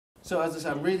So as I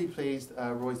said, I'm really pleased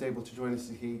Roy's able to join us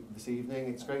this evening.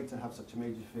 It's great to have such a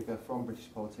major figure from British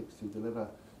politics to deliver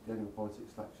the annual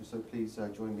politics lecture. So please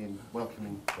join me in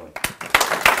welcoming Roy.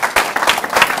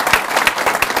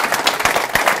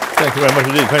 Thank you very much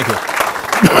indeed. Thank you.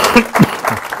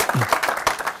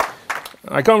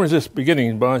 I can't resist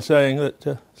beginning by saying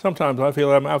that sometimes I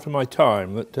feel I'm out of my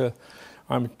time, that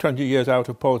I'm 20 years out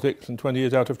of politics and 20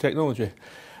 years out of technology,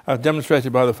 as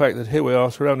demonstrated by the fact that here we are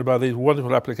surrounded by these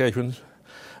wonderful applications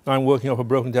and I'm working off a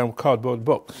broken down cardboard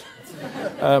box.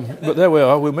 But there we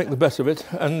are, we'll make the best of it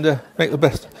and make the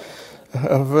best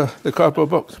of the cardboard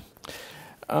box.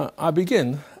 I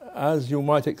begin, as you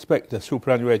might expect a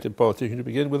superannuated politician to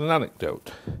begin, with an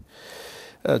anecdote.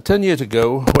 10 years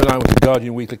ago, when I was a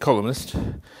Guardian Weekly columnist,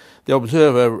 the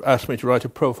Observer asked me to write a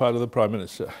profile of the Prime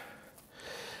Minister.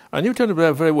 I knew Tony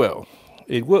Blair very well.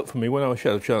 He'd worked for me when I was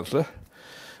Shadow Chancellor,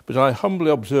 but I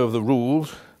humbly observed the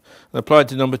rules and applied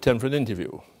to number 10 for an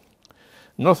interview.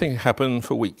 Nothing happened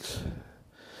for weeks.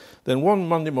 Then one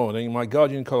Monday morning, my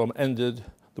Guardian column ended,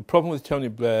 "The problem with Tony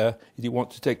Blair is he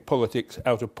wants to take politics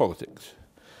out of politics."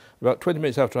 About 20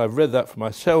 minutes after I read that for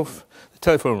myself, the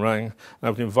telephone rang and I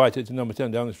was invited to number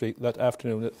 10 down the street that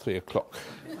afternoon at 3 o'clock.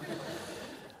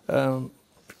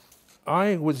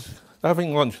 I was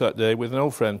having lunch that day with an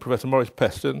old friend, Professor Maurice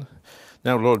Peston,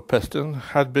 now Lord Peston,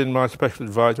 had been my special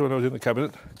advisor when I was in the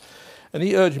Cabinet, and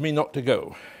he urged me not to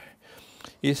go.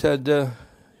 He said a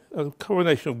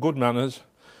combination of good manners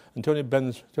and Tony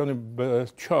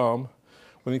Blair's charm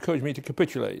will encourage me to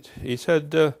capitulate. He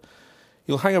said,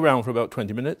 "You'll hang around for about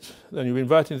 20 minutes, then you'll be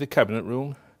invited into the Cabinet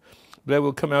room. Blair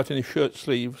will come out in his shirt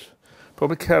sleeves,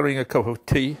 probably carrying a cup of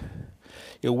tea.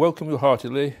 He'll welcome you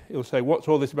heartily. He'll say, 'What's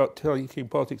all this about taking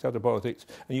politics out of politics?'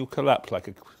 And you'll collapse like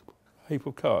a heap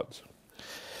of cards."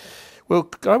 Well,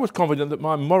 I was confident that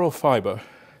my moral fibre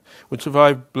would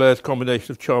survive Blair's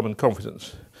combination of charm and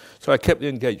confidence, so I kept the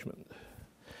engagement.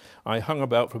 I hung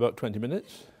about for about 20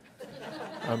 minutes.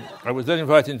 I was then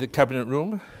invited into the Cabinet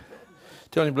room.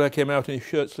 Tony Blair came out in his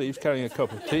shirt sleeves carrying a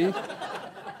cup of tea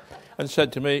and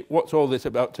said to me, "What's all this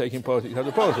about taking politics out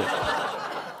of politics?"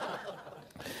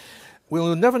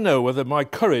 We'll never know whether my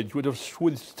courage would have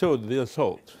withstood the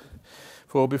assault,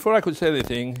 for before I could say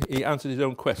anything, he answered his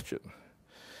own question.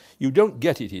 "You don't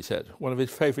get it," he said, one of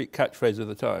his favourite catchphrases of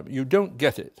the time. "You don't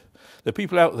get it. The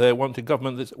people out there want a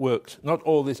government that works, not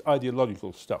all this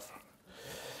ideological stuff."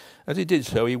 As he did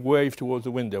so, he waved towards the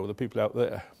window of the people out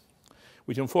there,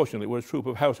 which unfortunately were a troop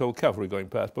of household cavalry going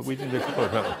past, but we didn't get to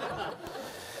point that out.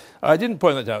 I didn't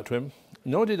point that out to him,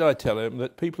 nor did I tell him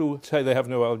that people who say they have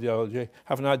no ideology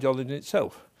have an ideology in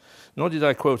itself. Nor did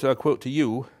I quote to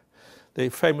you, the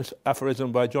famous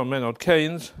aphorism by John Maynard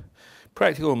Keynes,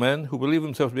 "Practical men who believe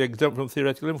themselves to be exempt from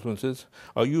theoretical influences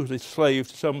are usually slaves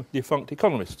to some defunct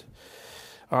economist."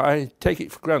 I take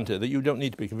it for granted that you don't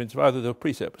need to be convinced of either of those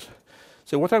precepts.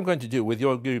 So what I'm going to do with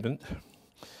your agreement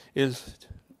is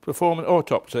perform an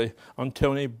autopsy on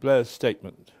Tony Blair's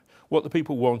statement. What the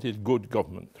people want is good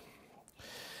government.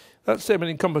 That statement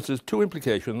encompasses two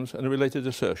implications and a related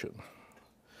assertion.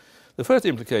 The first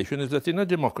implication is that in a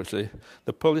democracy,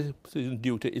 the politician's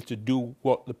duty is to do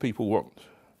what the people want.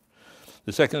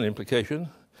 The second implication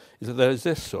is that there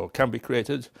exists, or can be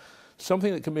created,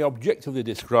 something that can be objectively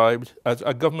described as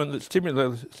a government that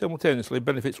simultaneously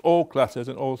benefits all classes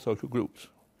and all social groups.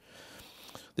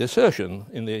 The assertion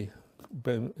in the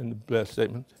Blair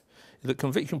statement is that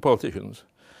conviction politicians,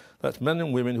 that's men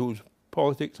and women whose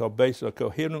politics are based on a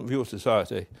coherent view of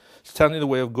society, stand in the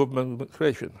way of government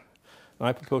creation. And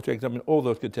I propose to examine all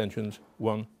those contentions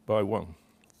one by one.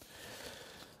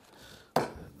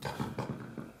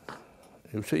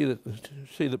 You see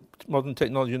that modern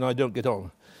technology and I don't get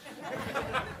on.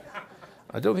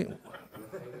 I don't think...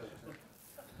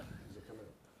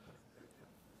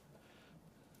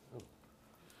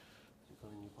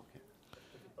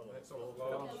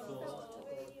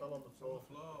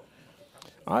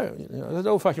 as an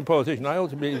old-fashioned politician, I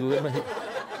ought to be able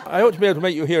to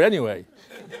make you hear anyway.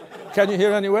 Can you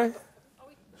hear anyway?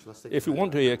 If you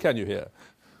want to hear, can you hear?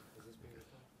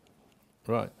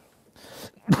 Right.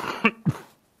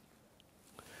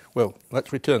 Well,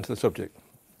 let's return to the subject.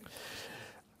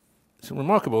 It's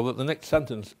remarkable that the next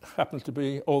sentence happens to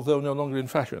be, although no longer in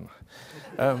fashion.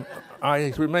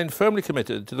 I remain firmly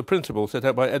committed to the principle set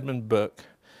out by Edmund Burke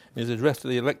in his address to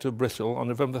the elector of Bristol on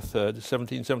November 3rd,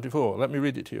 1774. Let me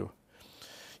read it to you.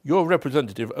 "Your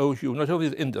representative owes you not only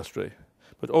his industry,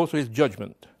 but also his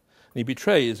judgment, and he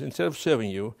betrays, instead of serving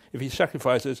you, if he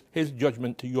sacrifices his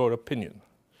judgment to your opinion."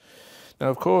 Now,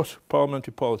 of course,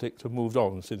 parliamentary politics have moved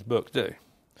on since Burke's day.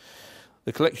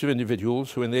 The collection of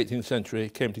individuals who in the 18th century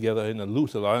came together in a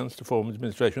loose alliance to form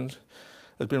administrations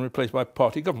has been replaced by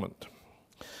party government.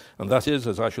 And that is,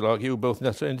 as I shall argue, both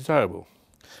necessary and desirable.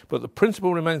 But the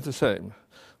principle remains the same.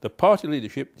 The party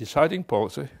leadership deciding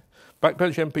policy,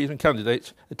 backbench MPs and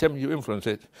candidates attempting to influence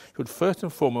it, should first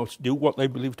and foremost do what they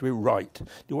believe to be right,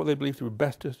 do what they believe to be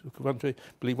best to the country,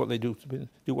 do what they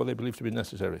believe to be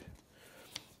necessary.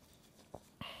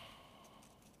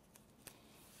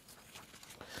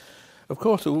 Of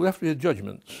course, there will have to be a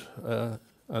judgment, and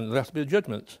there has to be a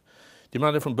judgment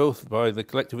demanded from both by the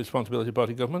collective responsibility of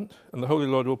party government and the holy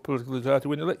laudable political desire to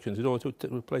win elections in order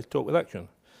to replace talk with action.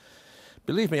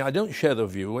 Believe me, I don't share the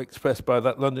view expressed by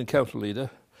that London council leader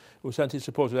who sent his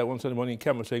supporters out one Sunday morning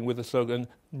canvassing with the slogan,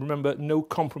 remember, no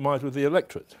compromise with the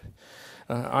electorate.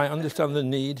 I understand the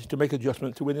need to make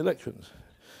adjustments to win elections.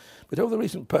 But over the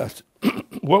recent past,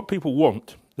 what people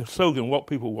want, the slogan, what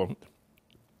people want,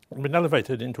 has been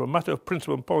elevated into a matter of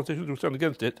principle, and politicians who stand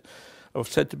against it are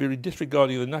said to be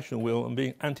disregarding the national will and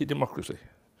being anti-democracy.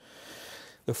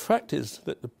 The fact is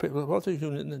that the politicians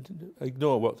who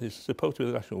ignore what is supposed to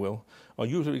be the national will are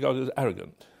usually regarded as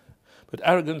arrogant. But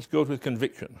arrogance goes with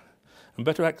conviction, and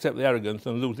better accept the arrogance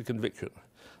than lose the conviction.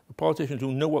 The politicians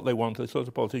who know what they want are the sort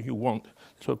of politicians you want,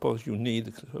 the sort of politicians you need,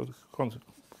 the sort of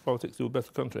politics to a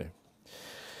better country.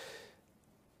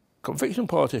 Conviction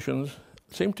politicians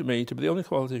seem to me to be the only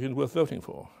politicians worth voting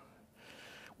for.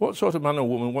 What sort of man or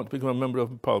woman wants to become a member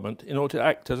of Parliament in order to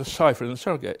act as a cipher and a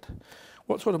surrogate?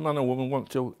 What sort of man or woman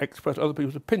wants to express other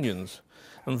people's opinions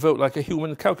and vote like a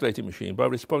human calculating machine by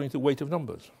responding to the weight of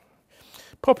numbers?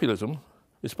 Populism,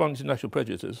 responding to national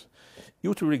prejudices,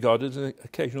 used to be regarded as an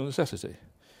occasional necessity.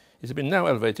 It has been now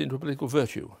elevated into a political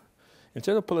virtue.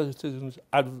 Instead of politicians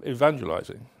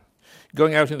evangelising,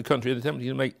 going out in the country and attempting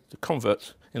to make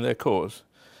converts in their cause,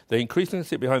 they increasingly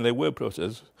sit behind their word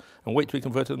process and wait to be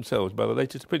converted themselves by the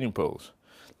latest opinion polls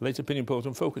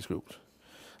and focus groups.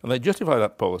 And they justify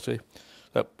that policy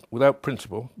without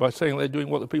principle by saying they're doing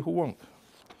what the people want.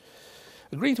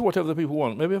 Agreeing to whatever the people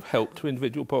want may have helped to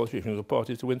individual politicians or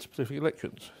parties to win specific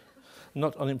elections,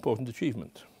 not unimportant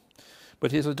achievement.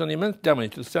 But it has done immense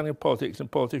damage to the standing of politics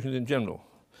and politicians in general.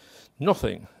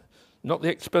 Nothing, not the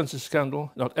expenses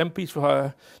scandal, not MPs for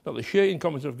hire, not the sheer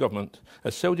incompetence of government,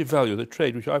 has so devalued the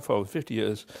trade which I've followed for 50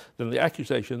 years than the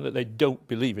accusation that they don't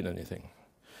believe in anything.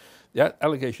 That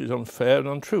allegation is unfair and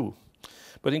untrue.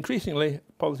 But increasingly,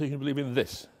 politicians believe in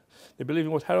this. They believe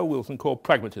in what Harold Wilson called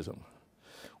pragmatism,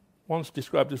 once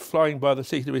described as flying by the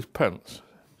seat of his pants,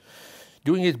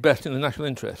 doing his best in the national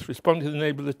interest, responding to the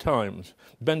neighbour of the times,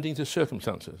 bending to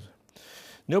circumstances.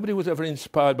 Nobody was ever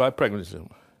inspired by pragmatism,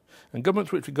 and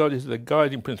governments which regard it as their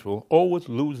guiding principle always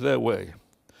lose their way.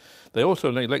 They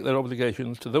also neglect their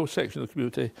obligations to those sections of the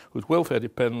community whose welfare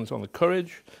depends on the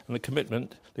courage and the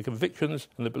commitment, the convictions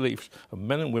and the beliefs of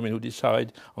men and women who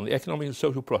decide on the economic and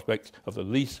social prospects of the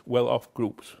least well-off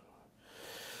groups.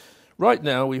 Right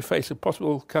now, we face a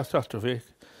possible catastrophe,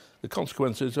 the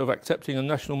consequences of accepting a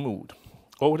national mood,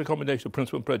 or with a combination of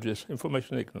principle and prejudice,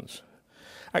 information and ignorance.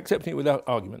 Accepting it without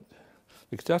argument.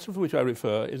 The catastrophe to which I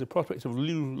refer is the prospect of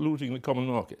losing the common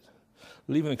market,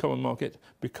 leaving the common market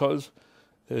because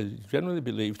it is generally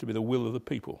believed to be the will of the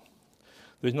people.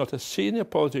 There is not a senior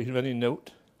politician of any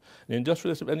note, an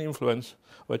industrialist of any influence,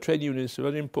 or a trade unionist of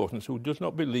any importance who does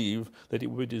not believe that it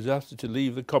would be a disaster to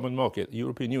leave the common market, the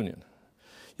European Union.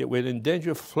 Yet we're in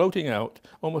danger of floating out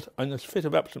almost in a fit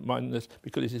of absent-mindedness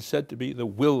because it is said to be the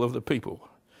will of the people.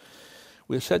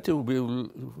 We're said to be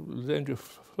in danger of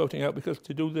floating out because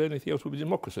to do anything else would be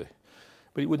democracy.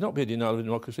 But it would not be a denial of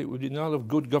democracy, it would be a denial of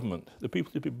good government. The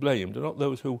people to be blamed are not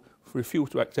those who refuse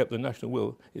to accept the national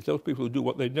will. It's those people who do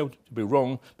what they know to be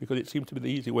wrong because it seems to be the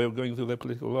easy way of going through their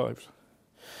political lives.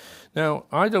 Now,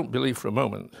 I don't believe for a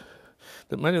moment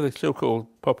that many of the so-called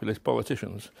populist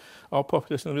politicians are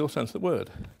populist in the real sense of the word.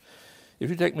 If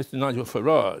you take Mr. Nigel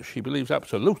Farage, he believes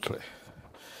absolutely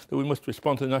that we must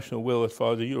respond to the national will as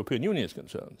far as the European Union is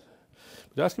concerned.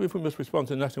 But ask him if we must respond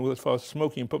to the national will as far as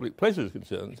smoking in public places is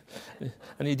concerned,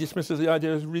 and he dismisses the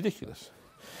idea as ridiculous.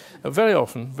 And very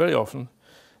often,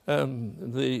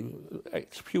 the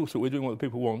excuse that we're doing what the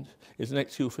people want is an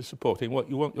excuse for supporting what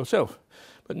you want yourself.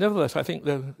 But nevertheless, I think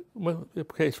there's a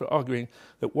case for arguing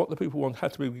that what the people want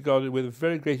has to be regarded with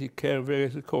very great care and very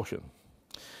great caution.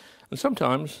 And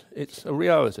sometimes it's a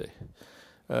reality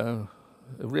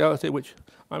which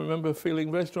I remember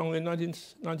feeling very strongly in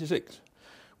 1996,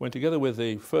 when together with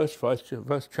the first Vice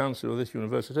Chancellor of this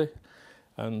university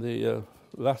and the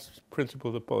last Principal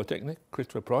of the Polytechnic,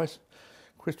 Christopher Price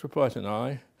and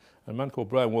I, and a man called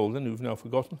Brian Walden, who've now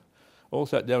forgotten, all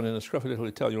sat down in a scruffy little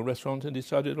Italian restaurant and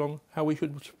decided on how we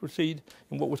should proceed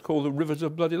in what was called the Rivers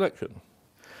of Blood election.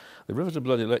 The Rivers of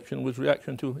Blood election was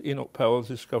reaction to Enoch Powell's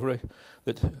discovery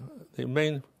that the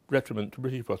main detriment to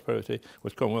British prosperity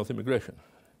was Commonwealth immigration.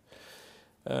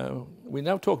 We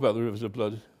now talk about the Rivers of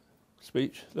Blood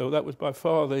speech, though that was by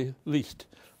far the least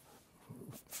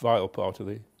vile part of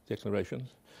the declarations.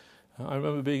 I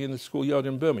remember being in the schoolyard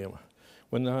in Birmingham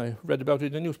when I read about it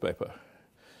in a newspaper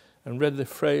and read the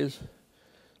phrase,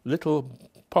 little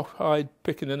pop-eyed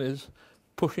pickaninnies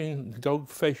pushing dog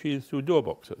faces through door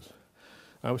boxes.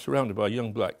 I was surrounded by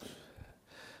young blacks.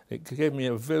 It gave me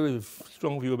a very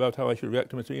strong view about how I should react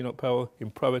to Mr. Enoch Powell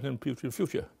in private and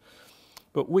future.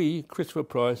 But we, Christopher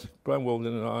Price, Brian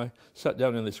Walden and I, sat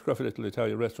down in this scruffy little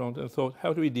Italian restaurant and thought,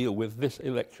 how do we deal with this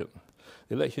election?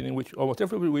 The election in which almost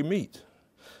everybody we meet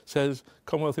says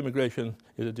Commonwealth immigration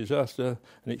is a disaster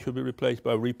and it should be replaced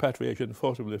by repatriation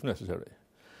forcibly if necessary.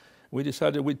 We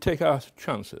decided we'd take our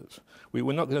chances. We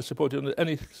were not going to support it under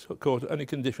any court, any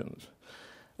conditions.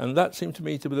 And that seemed to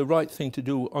me to be the right thing to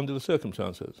do under the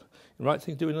circumstances. The right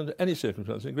thing to do under any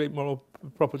circumstances, a great moral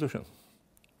proposition.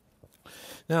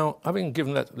 Now, having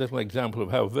given that little example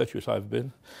of how virtuous I've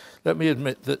been, let me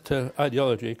admit that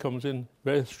ideology comes in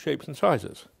various shapes and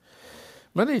sizes.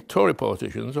 Many Tory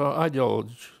politicians are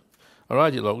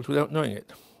ideologues without knowing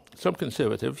it. Some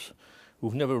Conservatives,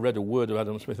 who've never read a word of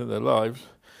Adam Smith in their lives,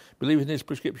 believe in his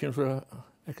prescription for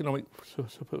economic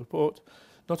support,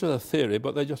 not as a theory,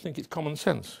 but they just think it's common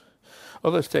sense.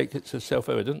 Others take it as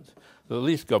self-evident that the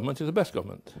least government is the best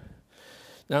government.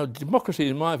 Now, democracy,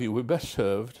 in my view, would be best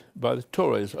served by the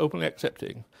Tories openly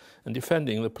accepting and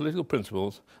defending the political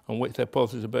principles on which their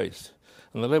policies are based,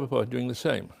 and the Labour Party doing the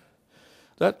same.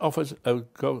 That offers a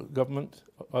government,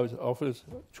 offers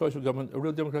choice of government, a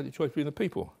real democratic choice between the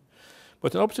people.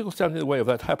 But an obstacle stands in the way of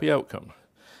that happy outcome,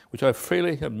 which I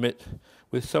freely admit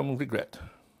with some regret.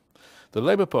 The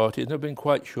Labour Party has never been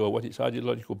quite sure what its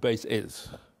ideological base is.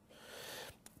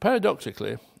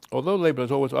 Paradoxically, although Labour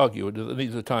has always argued that the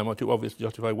needs of the time are too obvious to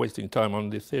justify wasting time on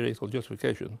the theoretical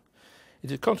justification,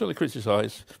 it is constantly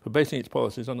criticised for basing its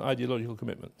policies on ideological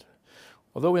commitment.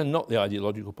 Although we are not the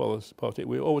ideological party,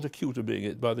 we are always accused of being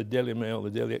it by the Daily Mail, the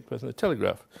Daily Express and the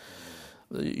Telegraph.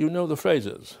 You know the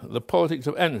phrases, the politics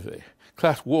of envy,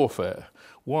 class warfare,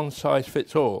 one size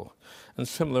fits all, and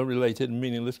similar related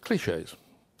meaningless cliches.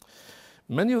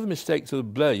 Many of the mistakes of the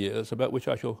Blair years, about which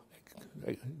I shall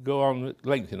go on at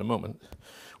length in a moment,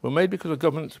 were made because of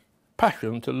government's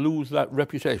passion to lose that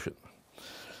reputation.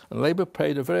 And Labour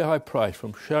paid a very high price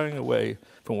from shying away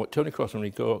from what Tony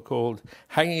Crossan called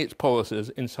hanging its policies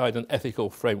inside an ethical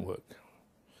framework.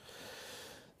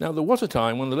 Now, there was a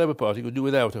time when the Labour Party could do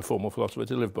without a formal philosophy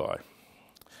to live by.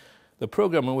 The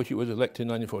programme on which it was elected in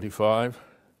 1945,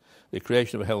 the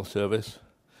creation of a health service,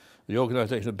 the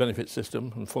organisation of benefits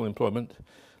system and full employment,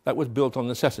 that was built on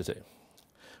necessity.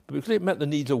 But because it met the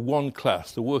needs of one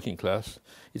class, the working class,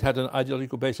 it had an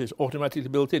ideological basis automatically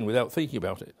built in without thinking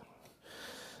about it.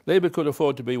 Labour could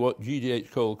afford to be what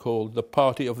G.D.H. Cole called the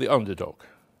party of the underdog.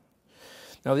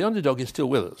 Now, the underdog is still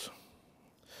with us,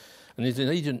 and is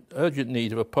in urgent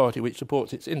need of a party which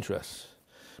supports its interests.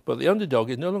 But the underdog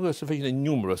is no longer sufficiently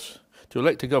numerous to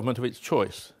elect a government of its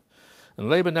choice, and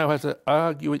Labour now has to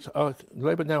argue its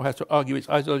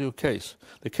ideological case,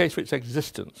 the case for its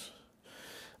existence.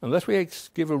 Unless we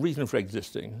give a reason for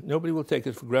existing, nobody will take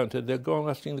us for granted. They'll go on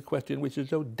asking the question which is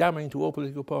so damning to all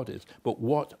political parties. But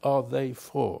what are they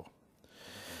for?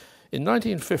 In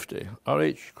 1950,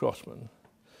 R.H. Crossman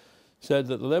said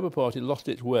that the Labour Party lost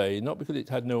its way not because it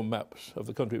had no maps of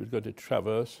the country it was going to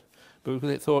traverse, but because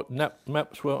it thought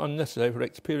maps were unnecessary for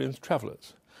experienced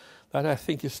travellers. That, I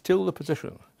think, is still the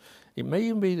position. It may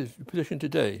even be the position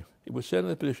today. It was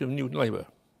certainly the position of New Labour.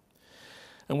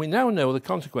 And we now know the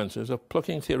consequences of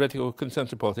plucking theoretical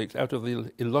consensus politics out of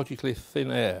the illogically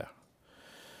thin air.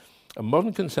 A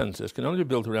modern consensus can only be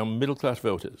built around middle-class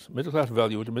voters, middle-class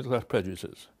values and middle-class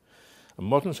prejudices. A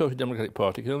modern social democratic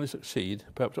party can only succeed,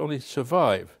 perhaps only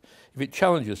survive, if it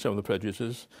challenges some of the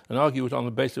prejudices and argues on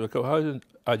the basis of a coherent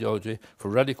ideology for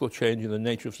radical change in the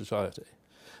nature of society.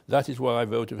 That is why I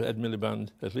voted for Ed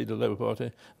Miliband as leader of the Labour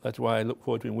Party. That's why I look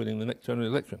forward to him winning the next general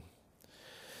election.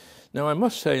 Now, I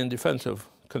must say in defence of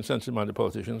consensus-minded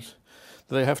politicians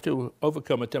that they have to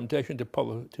overcome a temptation to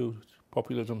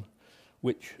populism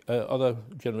which other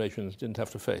generations didn't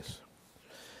have to face.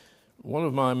 One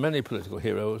of my many political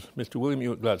heroes, Mr. William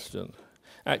Ewart Gladstone,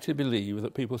 actually believed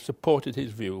that people supported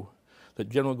his view that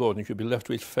General Gordon should be left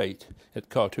to his fate at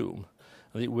Khartoum,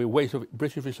 and it would be a waste of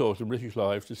British resources and British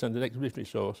lives to send an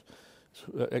expeditionary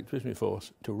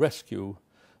force to rescue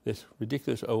this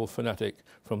ridiculous old fanatic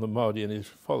from the Mahdi and his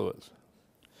followers.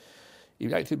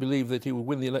 He actually believed that he would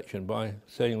win the election by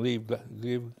saying leave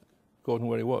Gordon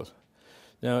where he was.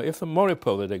 Now, if the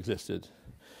Moripole had existed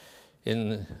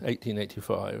in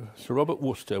 1885, Sir Robert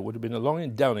Worcester would have been along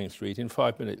in Downing Street in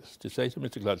 5 minutes to say to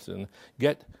Mr. Gladstone,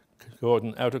 get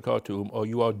Gordon out of Khartoum or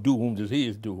you are doomed as he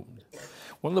is doomed.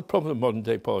 One of the problems of modern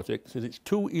day politics is it's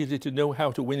too easy to know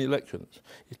how to win elections.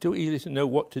 It's too easy to know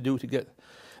what to do to get...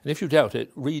 And if you doubt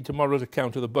it, read tomorrow's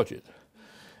account of the budget.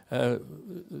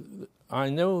 I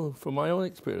know from my own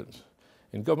experience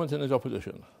in government and as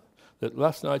opposition that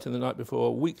last night and the night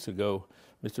before, weeks ago,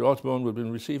 Mr. Osborne would have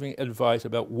been receiving advice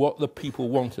about what the people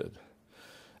wanted.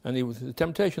 And the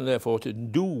temptation, therefore, to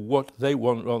do what they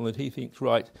want rather than he thinks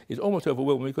right is almost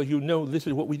overwhelming because you know this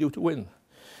is what we do to win.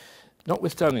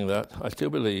 Notwithstanding that, I still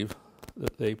believe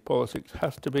that the politics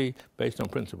has to be based on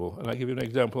principle. And I give you an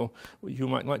example which you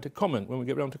might like to comment when we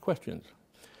get round to questions.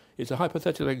 It's a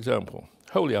hypothetical example,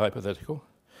 wholly hypothetical,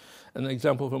 an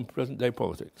example from present-day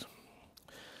politics.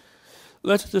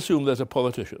 Let us assume there's a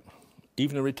politician,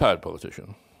 even a retired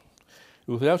politician,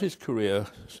 who throughout his career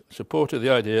supported the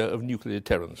idea of nuclear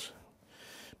deterrence,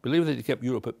 believed that he kept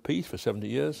Europe at peace for 70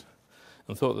 years,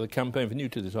 and thought that the campaign for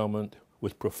nuclear disarmament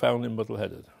was profoundly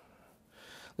muddle-headed.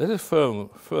 Let us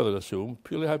further assume,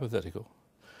 purely hypothetical,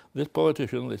 this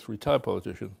politician, this retired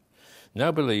politician,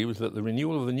 now believes that the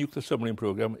renewal of the nuclear submarine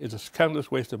programme is a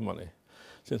scandalous waste of money,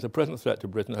 since the present threat to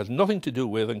Britain has nothing to do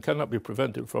with and cannot be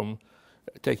prevented from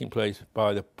taking place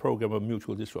by the programme of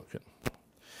mutual destruction.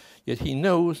 Yet he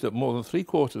knows that more than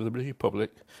three-quarters of the British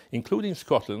public, including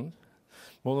Scotland,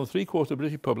 more than three-quarters of the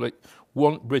British public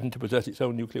want Britain to possess its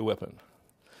own nuclear weapon.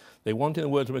 They want, in the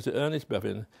words of Mr. Ernest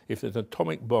Bevin, if there's an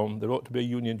atomic bomb, there ought to be a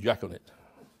Union Jack on it.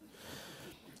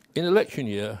 In election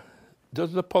year,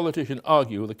 does the politician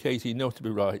argue the case he knows to be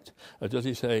right, or does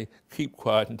he say, keep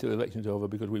quiet until the election's over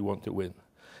because we want to win?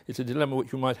 It's a dilemma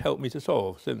which you might help me to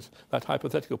solve, since that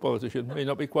hypothetical politician may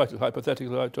not be quite as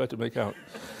hypothetical as I try to make out.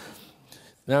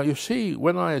 Now, you see,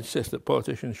 when I insist that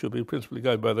politicians should be principally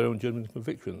guided by their own judgment and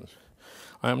convictions,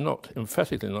 I am not,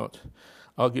 emphatically not,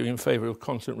 arguing in favour of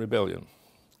constant rebellion.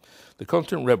 The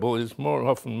constant rebel is more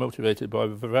often motivated by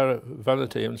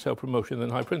vanity and self-promotion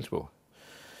than high principle.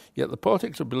 Yet the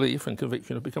politics of belief and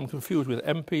conviction have become confused with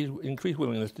MPs' increased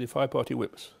willingness to defy party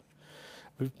whips.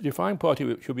 Defying party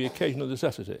whips should be occasional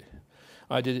necessity.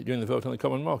 I did it during the vote on the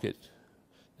Common Market,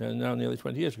 now nearly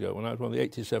 20 years ago, when I was one of the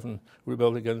 87 who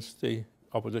rebelled against the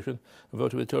opposition and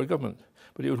voted with the Tory government.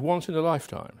 But it was once in a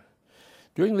lifetime.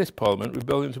 During this Parliament,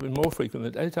 rebellions have been more frequent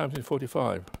than any time since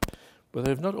 45. But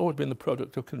they have not always been the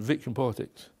product of conviction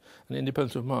politics and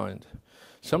independence of mind.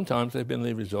 Sometimes they've been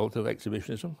the result of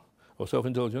exhibitionism or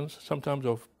self-indulgence, sometimes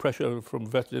of pressure from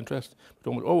vested interest, but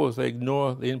almost always they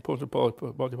ignore the importance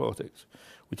of party politics,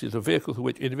 which is a vehicle through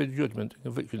which individual judgment and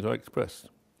convictions are expressed.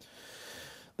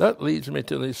 That leads me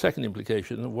to the second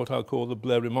implication of what I'll call the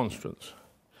Blair remonstrance,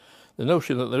 the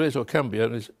notion that there is or can be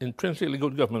an intrinsically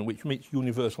good government which meets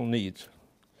universal needs.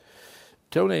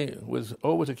 Tony was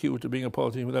always accused of being a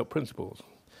politician without principles.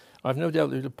 I've no doubt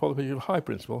that he was a politician of high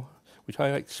principle, which I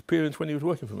experienced when he was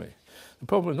working for me. The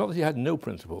problem was not that he had no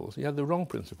principles, he had the wrong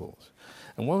principles.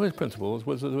 And one of his principles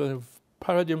was a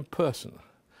paradigm person,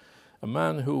 a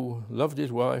man who loved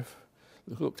his wife,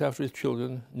 looked after his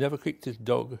children, never kicked his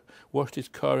dog, washed his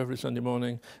car every Sunday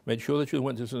morning, made sure the children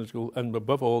went to Sunday school, and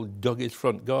above all, dug his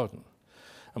front garden.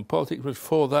 And politics was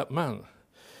for that man.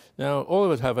 Now, all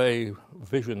of us have a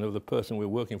vision of the person we're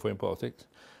working for in politics.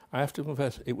 I have to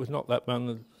confess, it was not that man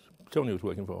that Tony was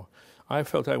working for. I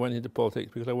felt I went into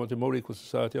politics because I wanted a more equal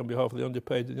society on behalf of the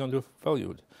underpaid and the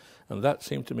undervalued. And that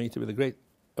seemed to me to be the great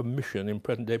omission in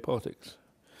present-day politics.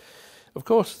 Of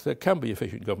course, there can be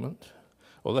efficient government,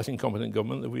 or less incompetent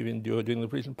government that we've endured in the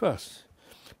recent past.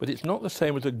 But it's not the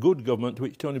same as a good government to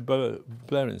which Tony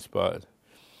Blair inspired.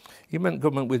 He meant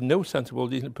government with no sensible,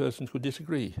 decent persons could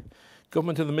disagree.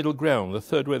 Government of the middle ground, the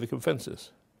third way of the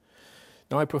consensus.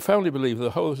 Now, I profoundly believe that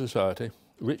the whole of society,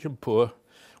 rich and poor,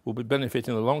 will be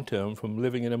benefiting in the long term from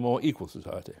living in a more equal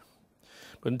society.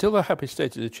 But until that happy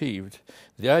state is achieved,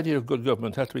 the idea of good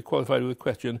government has to be qualified with the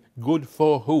question, good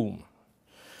for whom?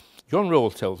 John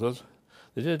Rawls tells us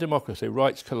that in a democracy,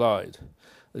 rights collide,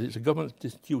 that it's a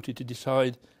government's duty to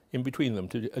decide in between them,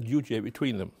 to adjudicate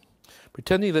between them.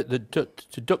 Pretending that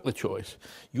to duck the choice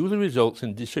usually results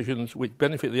in decisions which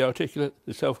benefit the articulate,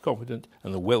 the self-confident,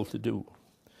 and the well-to-do.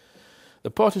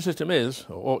 The party system is,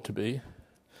 or ought to be,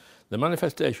 the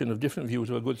manifestation of different views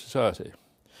of a good society.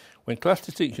 When class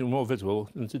distinction is more visible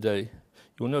than today,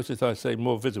 you'll notice I say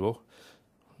more visible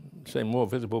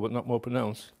but not more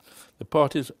pronounced, The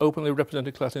parties openly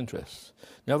represented class interests.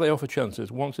 Now they offer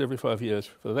chances once every 5 years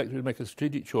for the electorate to make a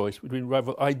strategic choice between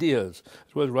rival ideas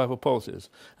as well as rival policies,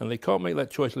 and they can't make that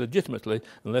choice legitimately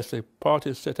unless the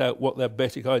parties set out what their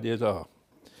basic ideas are.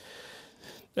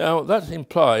 Now, that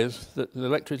implies that the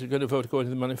electorate is going to vote according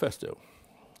to the manifesto.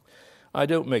 I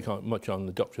don't make much on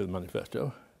the doctrine of the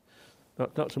manifesto,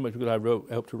 not so much because I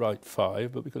helped to write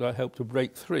 5, but because I helped to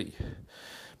break 3.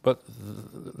 But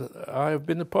I have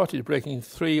been a party to breaking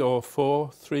 3 or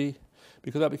 4, 3,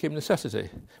 because that became necessity.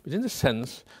 But in a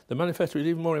sense, the manifesto is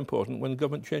even more important when the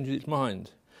government changes its mind.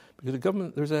 Because the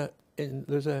government, there's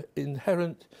an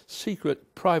inherent,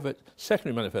 secret, private,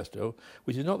 secondary manifesto,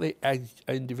 which is not the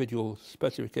individual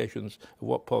specifications of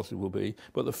what policy will be,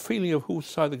 but the feeling of whose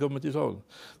side the government is on.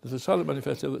 There's a silent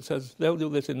manifesto that says they'll do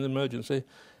this in an emergency,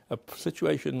 a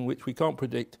situation which we can't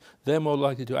predict. They're more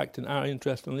likely to act in our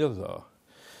interest than the others are.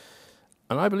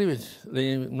 And I believe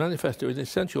the manifesto is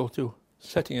essential to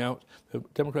setting out the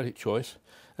democratic choice,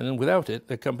 and then without it,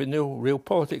 there can be no real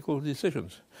political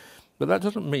decisions. But that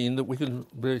doesn't mean that we can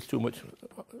place too much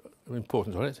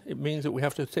importance on it. It means that we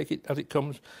have to take it as it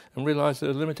comes and realise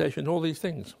there are limitations in all these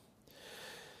things.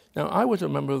 Now, I was a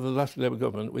member of the last Labour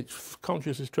government which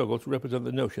consciously struggled to represent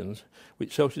the notions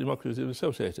which social democracy is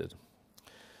associated.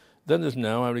 Then as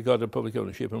now, I regarded public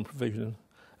ownership and provision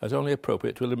as only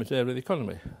appropriate to a limited area of the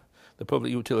economy, the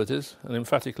public utilities, and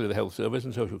emphatically the health service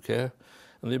and social care,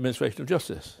 and the administration of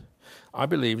justice. I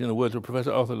believed, in the words of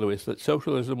Professor Arthur Lewis, that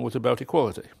socialism was about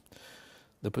equality.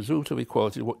 The pursuit of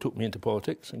equality is what took me into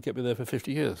politics and kept me there for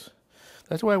 50 years.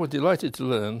 That's why I was delighted to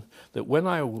learn that when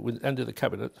I entered the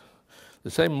cabinet, the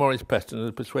same Maurice Peston who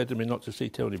had persuaded me not to see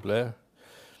Tony Blair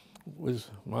was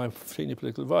my senior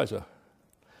political advisor.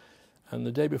 And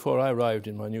the day before I arrived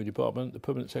in my new department, the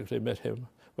permanent secretary met him,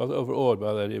 rather overawed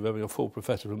by the idea of having a full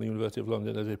professor from the University of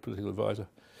London as his political advisor.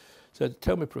 Said,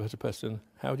 "Tell me, Professor Peston,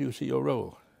 how do you see your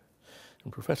role?"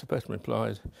 And Professor Peston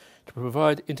replied, "To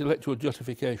provide intellectual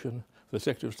justification for the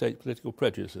Secretary of State's political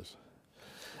prejudices."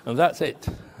 And that's it.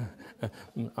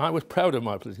 I was proud of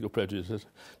my political prejudices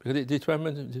because it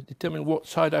determined what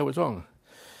side I was on.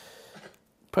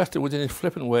 Preston was in his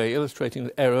flippant way illustrating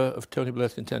the error of Tony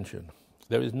Blair's contention.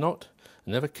 There is not,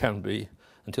 and never can be,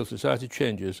 until society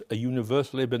changes, a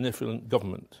universally benevolent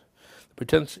government. The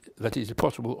pretense that it is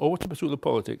possible always to pursue the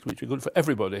politics which are good for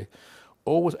everybody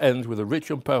always ends with the rich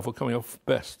and powerful coming off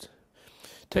best.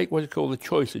 Take what is called the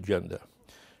choice agenda.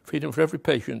 Freedom for every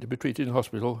patient to be treated in a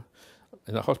hospital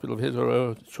of his or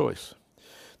her choice.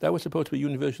 That was supposed to be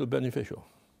universally beneficial.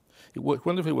 It worked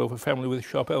wonderfully well for family with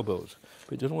sharp elbows,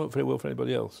 but it doesn't work very well for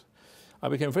anybody else. I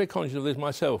became very conscious of this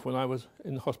myself when I was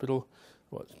in the hospital,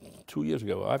 2 years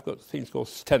ago. I've got things called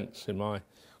stents in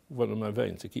one of my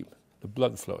veins to keep the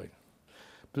blood flowing.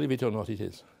 Believe it or not, it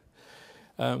is.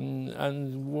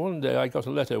 And one day I got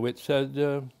a letter which said,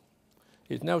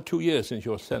 "It's now 2 years since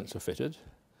your stents are fitted.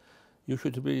 You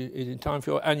should be in time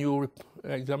for your annual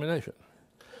examination."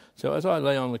 So as I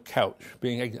lay on the couch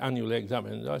being annually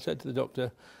examined, I said to the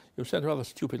doctor, "You've sent a rather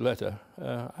stupid letter."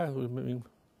 I was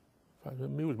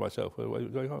amused myself with what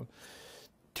was going on.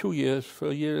 2 years for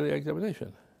a yearly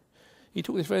examination. He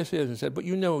took this very seriously and said, "But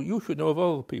you should know of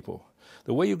all people.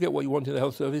 The way you get what you want in the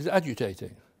health service is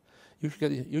agitating. You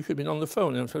should have been on the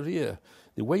phone for a year.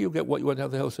 The way you get what you want out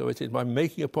of the health service is by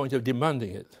making a point of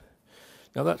demanding it."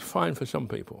 Now that's fine for some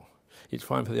people. It's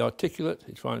fine for the articulate,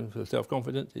 it's fine for the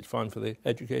self-confident, it's fine for the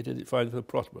educated, it's fine for the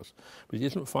prosperous. But it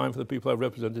isn't fine for the people I've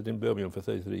represented in Birmingham for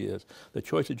 33 years. The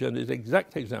choice agenda is an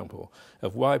exact example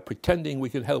of why pretending we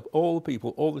can help all the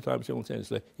people all the time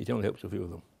simultaneously, it only helps a few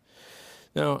of them.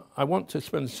 Now, I want to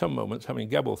spend some moments, having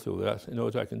gabbled through that in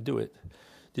order I can do it,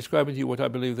 describing to you what I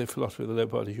believe the philosophy of the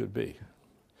Labour Party should be.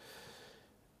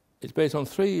 It's based on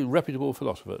 3 reputable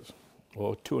philosophers,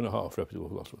 or 2.5 reputable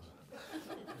philosophers.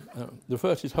 The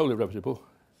first is wholly reputable,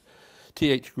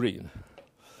 T.H. Green,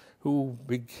 who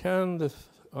began us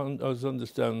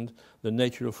understand the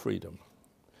nature of freedom.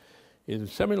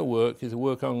 His seminal work is a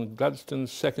work on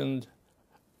Gladstone's second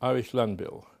Irish Land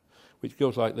Bill, which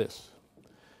goes like this.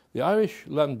 The Irish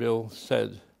Land Bill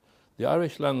said, "The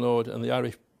Irish landlord and the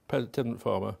Irish tenant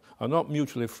farmer are not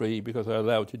mutually free because they are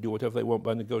allowed to do whatever they want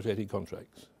by negotiating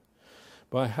contracts.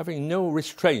 By having no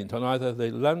restraint on either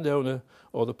the landowner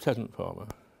or the tenant farmer,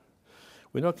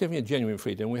 we're not giving a genuine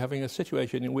freedom, we're having a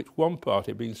situation in which one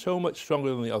party, being so much stronger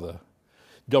than the other,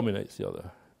 dominates the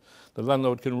other. The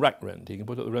landlord can rack rent, he can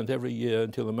put up the rent every year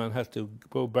until the man has to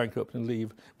go bankrupt and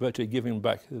leave, virtually giving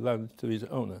back the land to his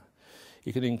owner.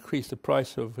 He can increase the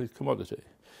price of his commodity.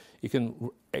 He can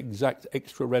exact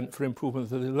extra rent for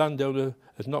improvements that the landowner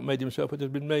has not made himself, but has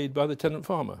been made by the tenant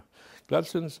farmer.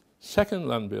 Gladstone's second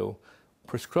land bill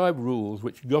prescribed rules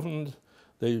which governed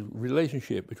the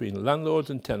relationship between landlords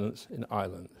and tenants in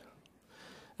Ireland,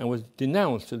 and was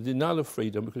denounced as a denial of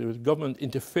freedom because it was government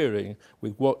interfering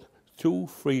with what two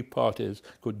free parties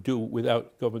could do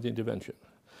without government intervention.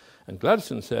 And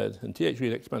Gladstone said, and T.H.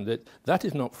 Reid expanded it, that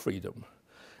is not freedom.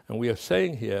 And we are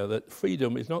saying here that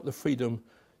freedom is not the freedom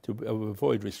to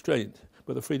avoid restraint,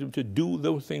 but the freedom to do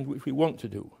those things which we want to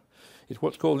do. It's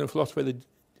what's called in philosophy the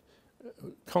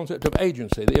concept of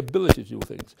agency, the ability to do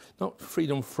things. Not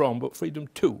freedom from, but freedom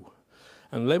to.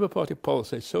 And Labour Party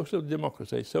policy, social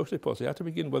democracy, socialist policy, have to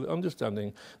begin with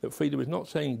understanding that freedom is not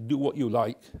saying do what you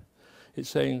like. It's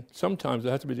saying sometimes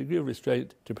there has to be a degree of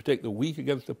restraint to protect the weak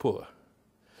against the poor.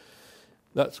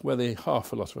 That's where the half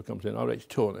philosopher comes in, R.H.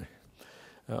 Tawney.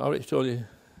 R.H. Tawney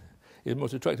is the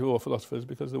most attractive of all philosophers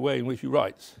because of the way in which he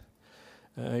writes.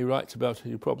 He writes about,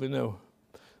 you probably know,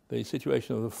 the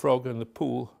situation of the frog in the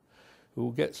pool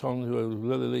who gets onto a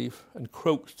lily leaf and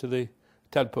croaks to the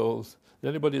tadpoles.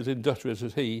 Anybody as industrious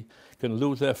as he can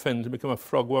lose their fins and become a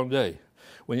frog one day,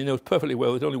 when he knows perfectly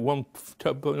well that only one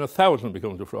tadpole in 1,000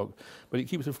 becomes a frog. But he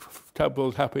keeps the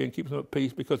tadpoles happy and keeps them at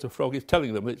peace because the frog is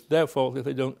telling them it's their fault if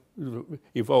they don't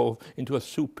evolve into a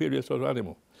superior sort of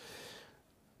animal.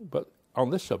 But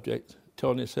on this subject,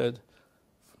 Tony said,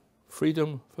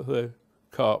 freedom for the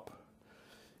carp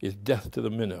is death to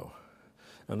the minnow.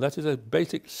 And that is a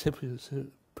basic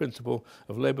principle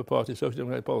of Labour Party social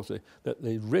democratic policy, that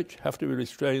the rich have to be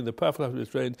restrained, the powerful have to be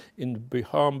restrained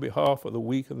on behalf of the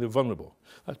weak and the vulnerable.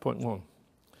 That's point one.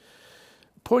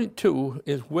 Point two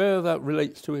is where that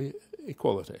relates to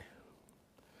equality.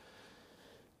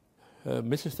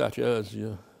 Mrs. Thatcher, as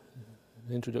your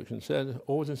introduction said,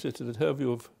 always insisted that her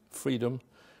view of freedom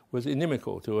was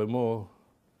inimical to a more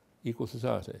equal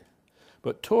society.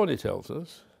 But Tawney tells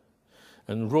us,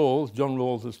 and Rawls, John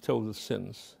Rawls has told us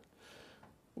since,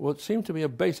 what seems to be a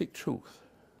basic truth,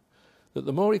 that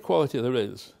the more equality there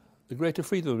is, the greater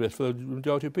freedom there is for the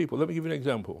majority of people. Let me give you an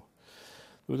example.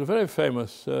 There was a very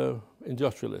famous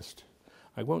industrialist,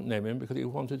 I won't name him because he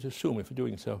wanted to sue me for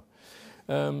doing so,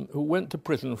 who went to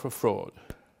prison for fraud.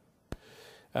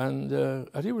 And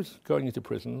as he was going into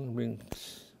prison,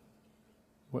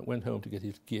 went home to get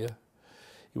his gear,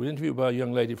 he was interviewed by a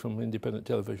young lady from independent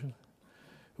television,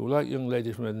 who, like young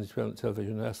ladies from independent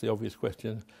television, asked the obvious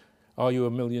question, "Are you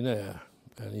a millionaire?"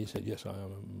 And he said, "Yes, I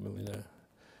am a millionaire."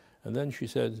 And then she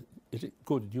said, "Is it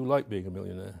good? Do you like being a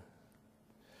millionaire?"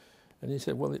 And he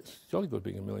said, "Well, it's jolly good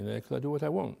being a millionaire because I do what I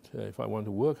want. If I want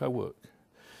to work, I work.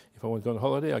 If I want to go on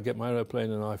holiday, I get my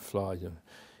aeroplane and I fly.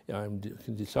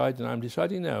 Can decide, and I'm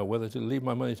deciding now whether to leave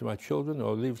my money to my children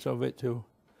or leave some of it to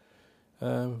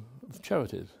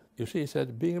charities." You see, he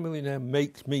said, being a millionaire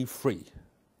makes me free.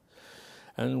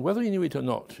 And whether he knew it or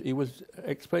not, he was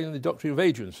explaining the doctrine of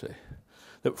agency,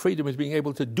 that freedom is being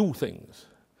able to do things.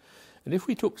 And if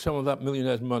we took some of that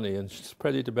millionaire's money and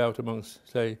spread it about amongst,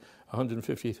 say,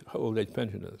 150 old-age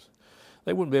pensioners,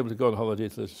 they wouldn't be able to go on holiday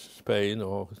to Spain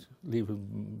or leave a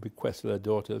bequest to their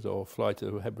daughters or fly to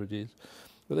the Hebrides,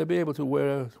 but they'd be able to wear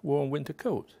a warm winter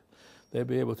coat. They'd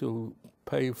be able to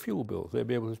pay fuel bills. They'd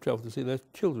be able to travel to see their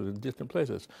children in distant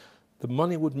places. The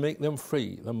money would make them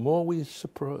free. The more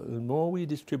we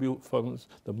distribute funds,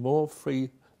 the more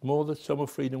the sum of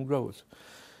freedom grows.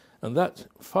 And that,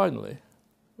 finally,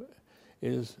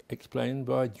 is explained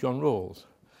by John Rawls.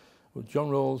 John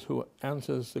Rawls, who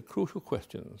answers the crucial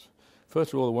questions.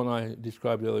 First of all, the one I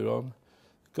described earlier on,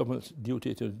 government's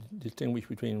duty to distinguish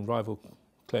between rival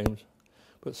claims.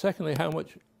 But secondly, how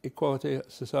much equality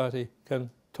society can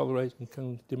tolerate and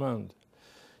can demand.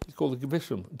 It's called the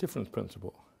difference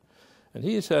principle. And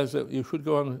he says that you should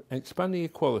go on expanding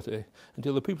equality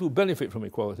until the people who benefit from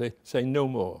equality say no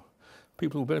more.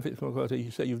 People who benefit from equality,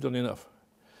 you say you've done enough.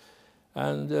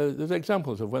 And there's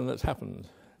examples of when that's happened.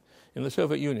 In the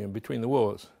Soviet Union, between the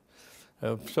wars,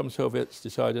 some Soviets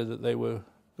decided that they were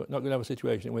not going to have a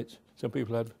situation in which some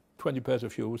people had 20 pairs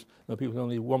of shoes and people had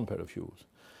only one pair of shoes.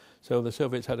 So the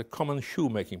Soviets had a common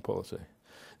shoe-making policy.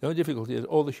 The only difficulty is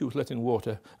all the shoes let in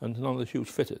water and none of the shoes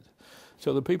fitted.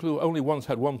 So the people who only once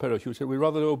had one pair of shoes said, we'd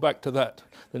rather go back to that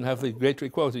than have the greater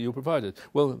equality you provided.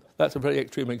 Well, that's a very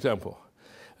extreme example.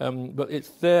 But it's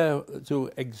there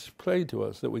to explain to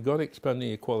us that we're going to expand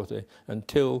the equality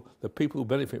until the people who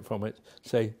benefit from it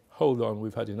say, hold on,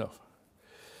 we've had enough.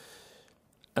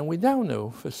 And we now know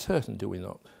for certain, do we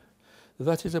not,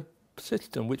 that is a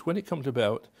system which, when it comes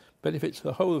about, benefits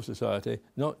the whole of society,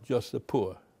 not just the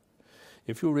poor.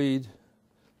 If you read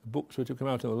the books which have come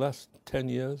out in the last 10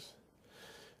 years,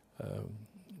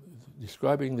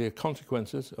 describing the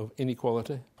consequences of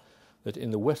inequality, that in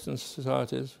the Western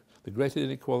societies, the greater the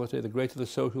inequality, the greater the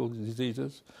social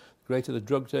diseases, greater the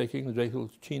drug taking, the greater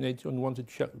teenage unwanted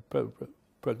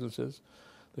pregnancies,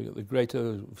 the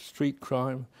greater street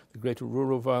crime, the greater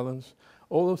rural violence.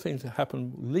 All those things that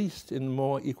happen least in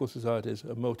more equal societies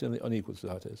and most in the unequal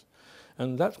societies.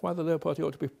 And that's why the Labour Party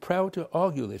ought to be proud to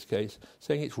argue this case,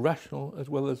 saying it's rational as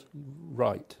well as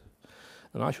right.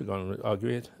 And I should go on and argue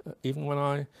it, even when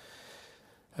I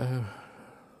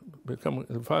become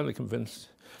finally convinced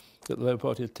that the Labour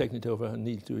Party has taken it over and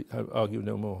needs to argue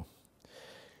no more.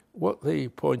 What the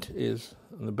point is,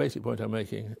 and the basic point I'm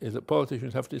making, is that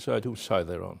politicians have to decide whose side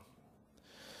they're on.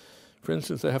 For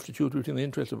instance, they have to choose between the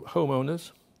interests of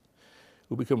homeowners,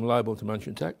 who become liable to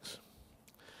mansion tax,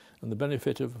 and the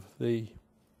benefit of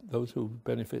those who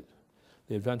benefit,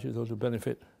 the advantage of those who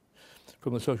benefit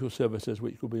from the social services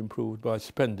which could be improved by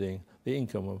spending the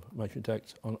income of mansion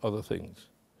tax on other things.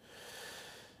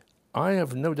 I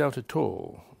have no doubt at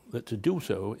all that to do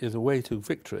so is a way to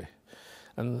victory.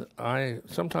 And I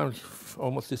sometimes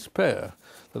almost despair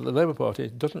that the Labour Party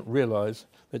doesn't realise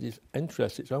that its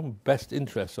interests, its own best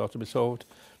interests, are to be solved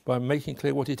by making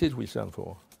clear what it is we stand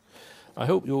for. I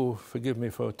hope you'll forgive me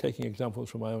for taking examples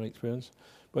from my own experience,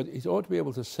 but it ought to be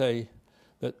able to say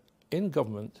that in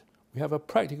government we have a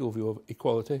practical view of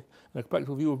equality and a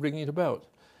practical view of bringing it about.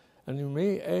 And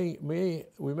we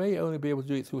may only be able to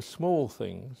do it through small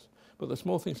things, but the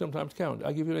small things sometimes count.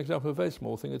 I'll give you an example of a very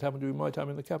small thing that happened during my time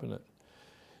in the Cabinet.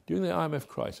 During the IMF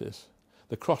crisis,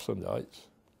 the Crosslandites,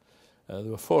 there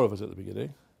were 4 of us at the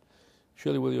beginning,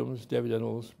 Shirley Williams, David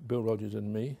Reynolds, Bill Rogers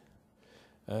and me.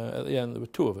 At the end there were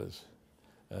 2 of us,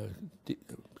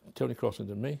 Tony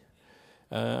Crossland and me,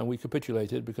 and we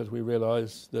capitulated because we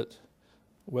realised that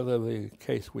whether the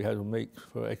case we had to make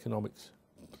for economic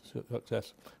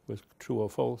success was true or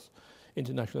false,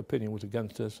 international opinion was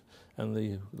against us, and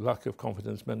the lack of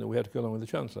confidence meant that we had to go along with the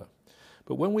Chancellor.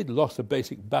 But when we'd lost a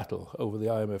basic battle over the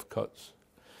IMF cuts,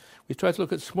 we tried to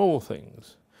look at small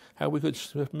things, how we could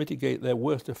mitigate their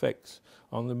worst effects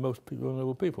on the most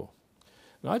vulnerable people.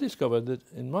 And I discovered that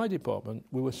in my department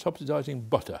we were subsidising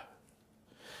butter.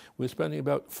 We were spending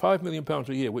about £5 million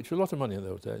a year, which was a lot of money in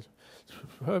those days,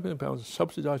 £5 million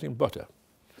subsidising butter.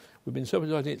 We've been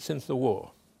subsidising it since the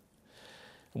war.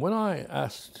 And when I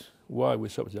asked why we're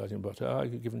subsidising butter, I was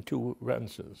given 2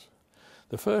 answers.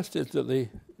 The first is that the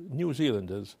New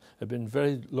Zealanders have been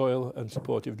very loyal and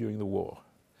supportive during the war.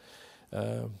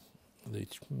 The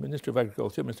Minister of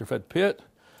Agriculture, Mr. Fred Peart,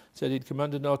 said he'd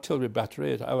commanded an artillery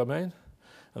battery at Alamein,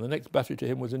 and the next battery to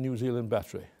him was a New Zealand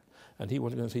battery, and he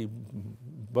wasn't going to see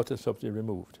butter subsidy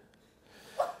removed.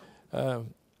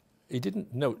 He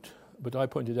didn't note, but I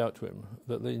pointed out to him,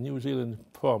 that the New Zealand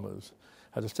farmers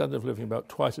had a standard of living about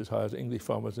twice as high as English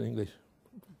farmers and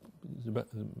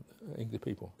English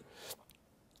people.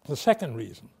 The second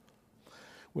reason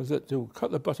was that to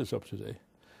cut the butter subsidy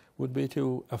would be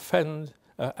to offend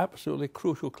an absolutely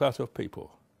crucial class of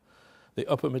people, the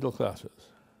upper middle classes.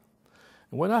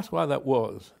 And when asked why that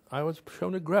was, I was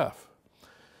shown a graph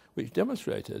which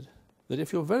demonstrated that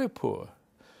if you're very poor,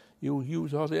 you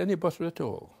use hardly any butter at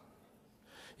all.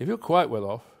 If you're quite well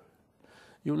off,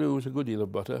 you lose a good deal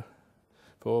of butter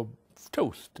for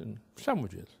toast and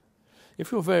sandwiches.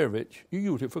 If you're very rich, you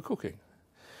use it for cooking.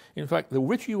 In fact, the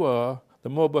richer you are, the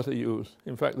more butter you use.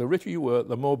 In fact, the richer you were,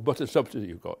 the more butter subsidy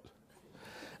you got.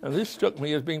 And this struck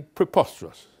me as being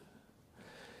preposterous.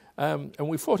 And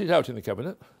we fought it out in the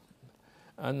Cabinet.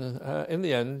 And in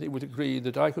the end, it was agreed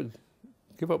that I could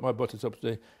give up my butter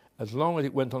subsidy as long as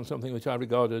it went on something which I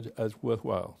regarded as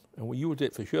worthwhile. And we used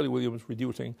it for Shirley Williams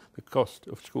reducing the cost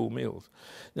of school meals.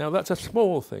 Now, that's a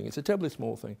small thing. It's a terribly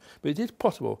small thing. But it is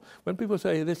possible. When people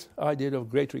say this idea of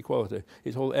greater equality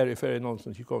is all airy-fairy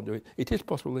nonsense, you can't do it, it is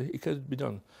possible it could be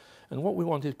done. And what we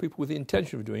want is people with the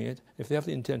intention of doing it. If they have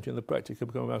the intention, the practice can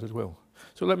come out as well.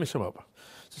 So let me sum up.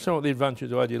 To sum up the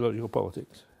advantages of ideological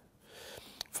politics.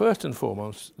 First and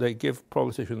foremost, they give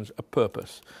politicians a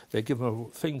purpose. They give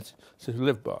them things to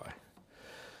live by.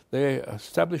 They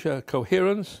establish a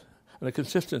coherence and a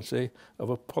consistency of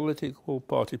a political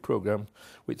party programme,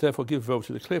 which therefore gives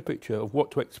voters a clear picture of what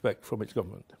to expect from its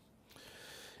government.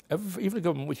 Even a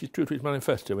government which is true to its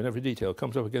manifesto in every detail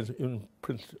comes up against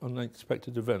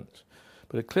unexpected events.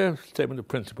 But a clear statement of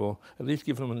principle at least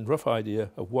gives them a rough idea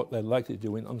of what they're likely to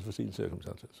do in unforeseen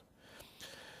circumstances.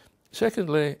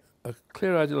 Secondly, a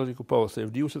clear ideological policy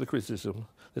of the use of the criticism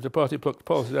that a party plucked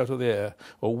policies out of the air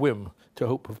or whim to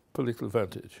hope of political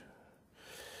advantage.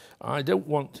 I don't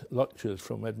want lectures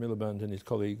from Ed Miliband and his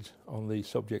colleagues on the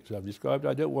subjects I've described.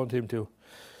 I don't want him to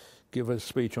give a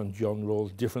speech on John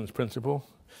Rawls' difference principle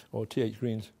or T.H.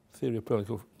 Green's theory of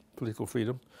political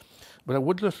freedom. But I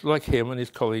would just like him and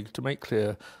his colleagues to make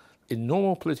clear in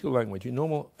normal political language, in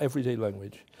normal everyday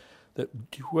language, that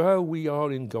while we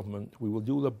are in government, we will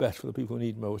do the best for the people who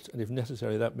need most, and if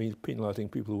necessary, that means penalising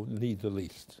people who need the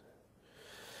least.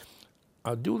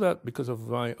 I'll do that because of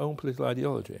my own political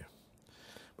ideology.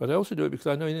 But I also do it because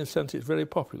I know in a sense it's very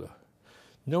popular.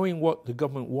 Knowing what the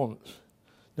government wants,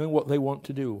 knowing what they want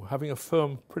to do, having a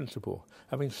firm principle,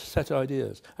 having set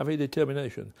ideas, having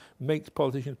determination, makes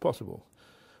politicians possible.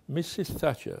 Mrs.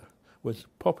 Thatcher was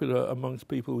popular amongst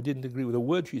people who didn't agree with a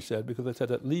word she said because they said,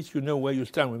 at least you know where you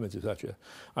stand with Mrs. Thatcher.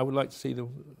 I would like to see the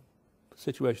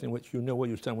situation in which you know where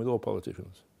you stand with all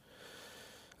politicians.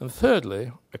 And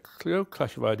thirdly, a clear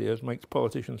clash of ideas makes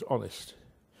politicians honest.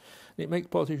 It makes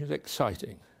politicians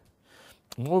exciting.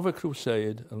 More of a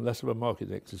crusade and less of a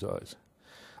marketing exercise.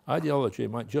 Ideology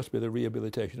might just be the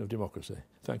rehabilitation of democracy.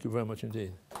 Thank you very much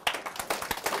indeed.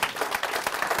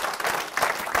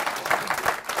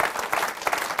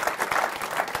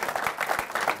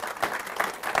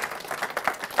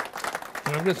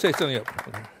 I'm going to say something up.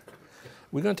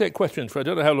 We're going to take questions for I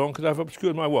don't know how long because I've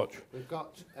obscured my watch. We've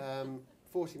got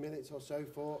 40 minutes or so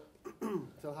for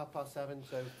till 7:30,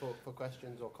 so for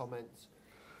questions or comments,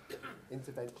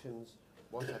 interventions,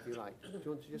 whatever you like. Do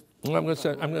you want to just? Well, I'm going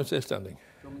to say standing.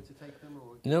 Do you want me to take them?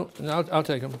 Or? No, I'll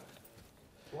take them.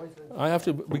 I have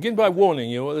to begin by warning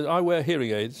you that I wear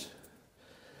hearing aids.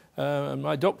 And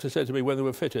my doctor said to me when they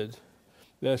were fitted,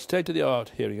 they're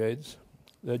state-of-the-art hearing aids.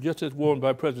 They're just as worn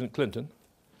by President Clinton.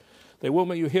 They won't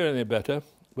make you hear any better,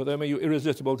 but they'll make you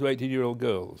irresistible to 18-year-old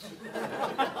girls.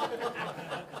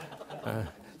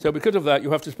 So because of that, you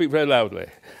have to speak very loudly.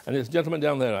 And there's a gentleman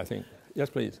down there, I think. Yes,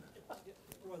 please.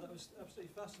 Well, that was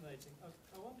absolutely fascinating.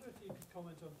 I wonder if you could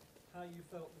comment on how you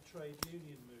felt the trade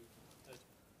union movement had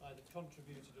either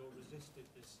contributed or resisted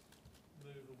this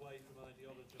move away from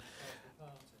ideology on the part of the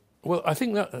party. Well, I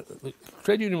think that the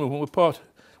trade union movement were part.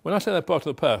 When I say they're part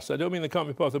of the past, I don't mean they can't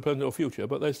be part of the present or future,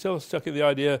 but they're still stuck in the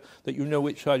idea that you know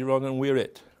which side you're on and we're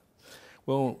it.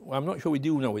 Well, I'm not sure we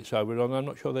do know which side we're on. I'm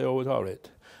not sure they always are it.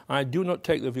 I do not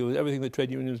take the view that everything the trade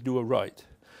unions do are right.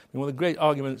 I mean, one of the great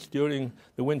arguments during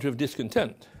the winter of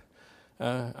discontent,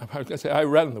 I was going to say I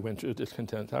ran the winter of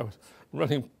discontent. I was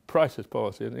running prices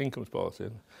policy and incomes policy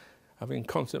and having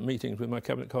constant meetings with my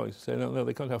cabinet colleagues to say, no,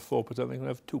 they can't have 4%, they can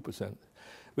have 2%,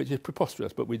 which is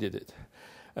preposterous, but we did it.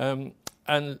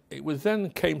 And it was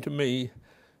then came to me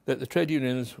that the trade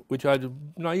unions, which I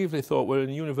naively thought were a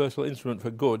universal instrument for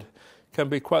good, can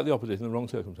be quite the opposite in the wrong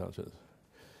circumstances.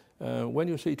 When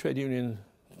you see trade union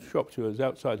shop stewards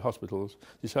outside hospitals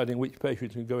deciding which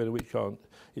patients can go in and which can't,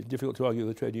 it's difficult to argue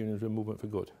the trade unions are a movement for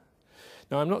good.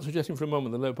 Now, I'm not suggesting for a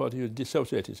moment the Labour Party would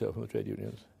dissociate itself from the trade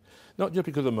unions, not just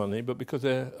because of money, but because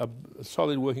they're a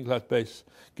solid working class base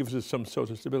gives us some sort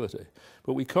of stability.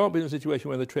 But we can't be in a situation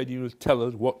where the trade unions tell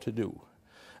us what to do.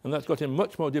 And that's got in a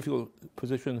much more difficult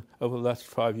position over the last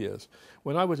 5 years.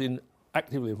 When I was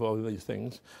actively involved in these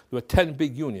things, there were 10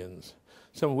 big unions,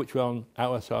 some of which were on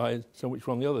our side, some of which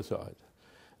were on the other side.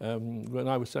 When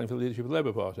I was standing for the leadership of the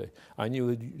Labour Party, I knew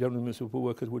the General Municipal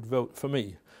Workers would vote for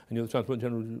me. I knew the Transport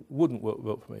General wouldn't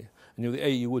vote for me. I knew the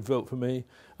AU would vote for me.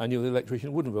 I knew the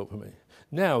electrician wouldn't vote for me.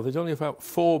 Now, there's only about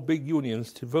 4 big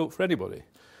unions to vote for anybody.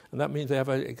 And that means they have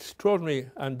an extraordinary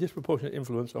and disproportionate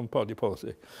influence on party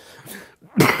policy.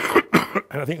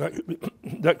 And I think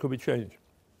that could be changed.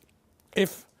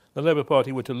 If the Labour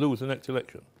Party were to lose the next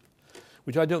election,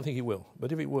 which I don't think it will,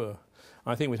 but if it were,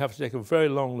 I think we'd have to take a very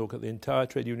long look at the entire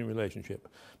trade union relationship,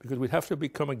 because we'd have to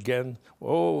become again,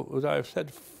 as I have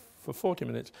said for 40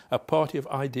 minutes, a party of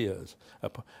ideas.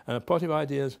 And a party of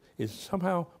ideas is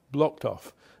somehow blocked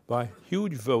off by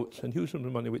huge votes and huge sums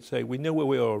of money which say, we know where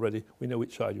we are already, we know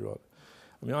which side you're on.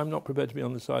 I mean, I'm not prepared to be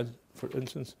on the side, for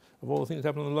instance, of all the things that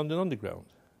happen on the London Underground.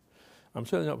 I'm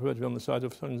certainly not prepared to be on the side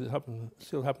of things that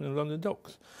still happen in London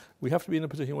docks. We have to be in a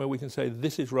position where we can say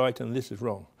this is right and this is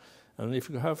wrong. And if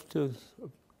you have to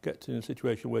get to a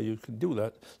situation where you can do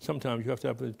that, sometimes you have to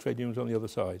have the trade unions on the other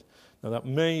side. Now, that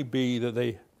may be that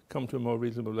they come to a more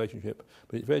reasonable relationship,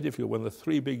 but it's very difficult when there are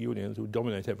 3 big unions who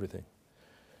dominate everything.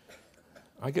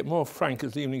 I get more frank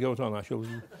as the evening goes on. I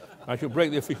shall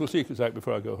break the Official Secrets Act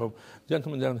before I go home.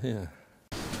 Gentleman down here.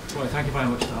 Well, thank you very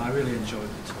much for that. I really enjoyed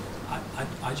the talk.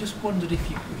 I just wondered if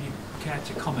you care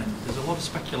to comment. There's a lot of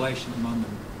speculation at the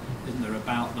moment, isn't there,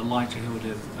 about the likelihood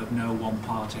of no one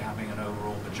party having an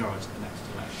overall majority at the next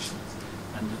election,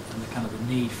 and the kind of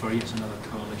the need for yet another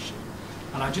coalition.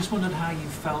 And I just wondered how you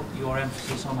felt your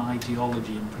emphasis on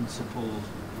ideology and principled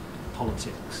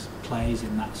politics plays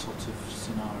in that sort of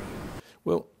scenario.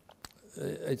 Well,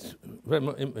 it's very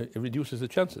much, it reduces the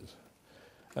chances.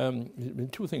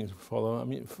 Two things follow. I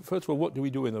mean, first of all, what do we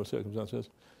do in those circumstances?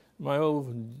 My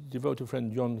old devoted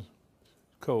friend John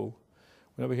Cole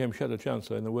when I became Shadow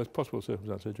Chancellor in the worst possible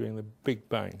circumstances during the Big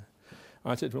Bang.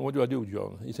 I said to him, what do I do,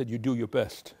 John? He said, you do your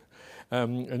best.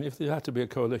 And if there had to be a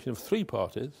coalition of 3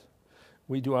 parties,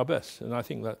 we do our best. And I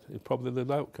think that is probably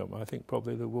the outcome. I think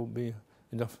probably there won't be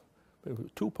enough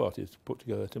 2 parties put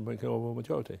together to make an overall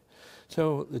majority.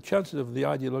 So the chances of the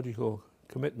ideological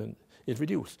commitment is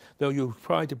reduced, though you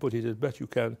try to put it as best you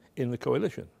can in the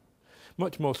coalition,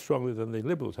 much more strongly than the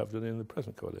Liberals have done in the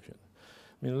present coalition.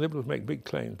 I mean, the Liberals make big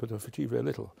claims but have achieved very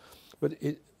little. But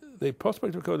the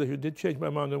prospect of coalition did change my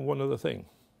mind on one other thing.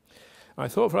 I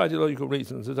thought for ideological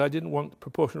reasons that I didn't want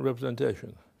proportional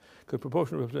representation, because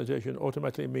proportional representation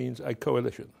automatically means a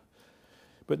coalition.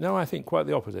 But now I think quite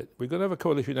the opposite. We're going to have a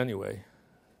coalition anyway.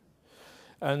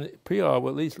 And PR will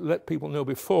at least let people know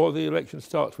before the election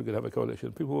starts we're going to have a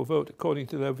coalition. People will vote according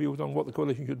to their views on what the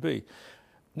coalition should be.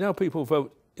 Now people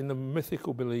vote in the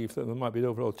mythical belief that there might be an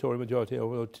overall Tory majority,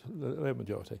 overall Labour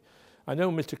majority. I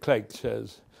know Mr Clegg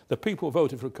says the people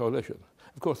voted for a coalition.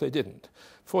 Of course they didn't.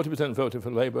 40% voted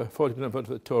for Labour, 40% voted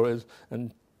for the Tories,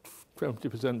 and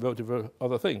 20% voted for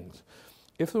other things.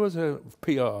 If there was a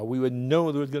PR, we would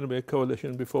know there was going to be a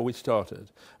coalition before we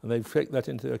started, and they'd take that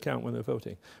into account when they're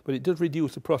voting. But it does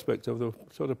reduce the prospect of the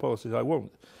sort of policies I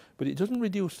want. But it doesn't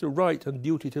reduce the right and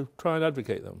duty to try and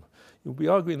advocate them. You'll be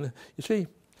arguing. You see,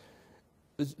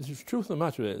 the truth of the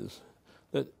matter is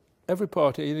that every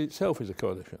party in itself is a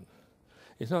coalition.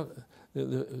 It's not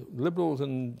the Liberals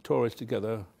and Tories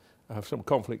together have some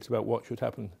conflicts about what should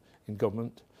happen in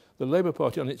government. The Labour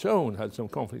Party on its own had some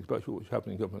conflicts about what was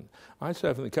happening in government. I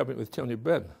served in the cabinet with Tony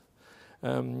Benn.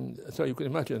 So you can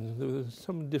imagine there were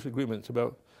some disagreements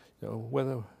about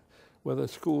whether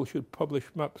schools should publish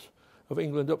maps of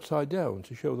England upside down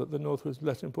to show that the North was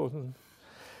less important.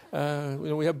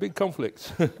 We have big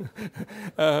conflicts.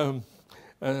 And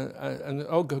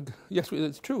oh God, yes,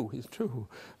 it's true.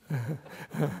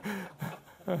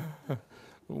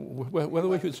 Whether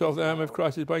we should solve the IMF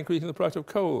crisis by increasing the price of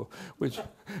coal, which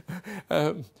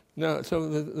no. So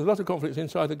there's a lot of conflicts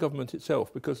inside the government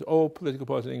itself because all political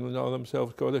parties in England are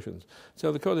themselves coalitions.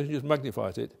 So the coalition just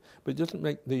magnifies it, but it doesn't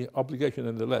make the obligation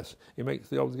any less. It makes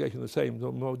the obligation the same, the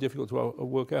more difficult to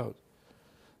work out.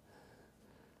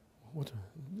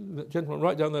 The gentleman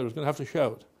right down there is going to have to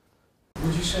shout.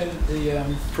 Would you say that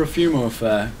the Profumo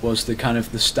affair was the kind of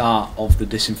the start of the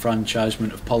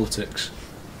disenfranchisement of politics?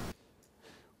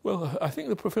 Well, I think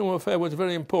the Profumo affair was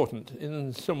very important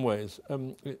in some ways.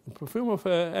 The Profumo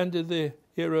affair ended the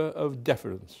era of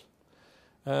deference.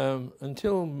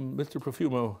 Until Mr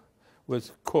Profumo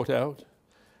was caught out,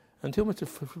 until Mr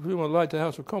Profumo lied to the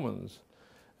House of Commons,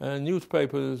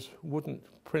 newspapers wouldn't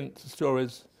print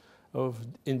stories of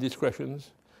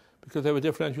indiscretions because they were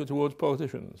deferential towards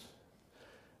politicians.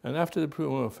 And after the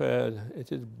Profumo affair, it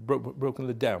had broken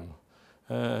the dam,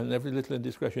 and every little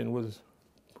indiscretion was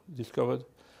discovered.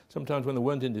 Sometimes when there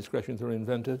weren't indiscretions, they were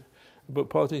invented. But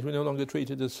politics were no longer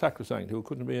treated as sacrosanct, who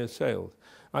couldn't be assailed.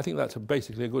 I think that's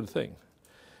basically a good thing.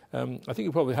 I think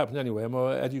it probably happened anyway. A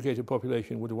more educated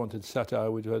population would have wanted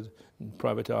satire, would have had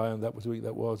private eye, and that was the week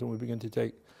that was, and we began to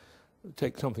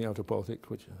take something out of politics,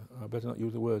 which I better not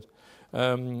use the word.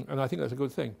 And I think that's a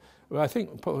good thing. But I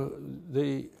think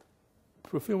the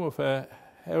Profumo affair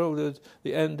heralded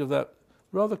the end of that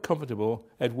rather comfortable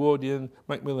Edwardian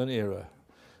Macmillan era.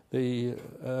 The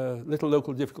little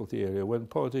local difficulty area when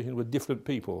politicians were different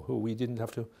people who we didn't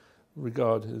have to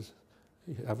regard as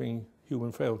having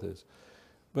human frailties.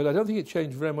 But I don't think it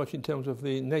changed very much in terms of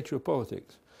the nature of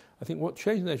politics. I think what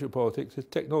changed the nature of politics is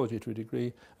technology to a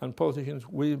degree and politicians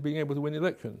being able to win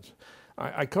elections.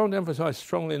 I can't emphasise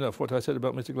strongly enough what I said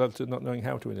about Mr Gladstone not knowing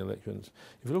how to win elections.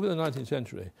 If you look at the 19th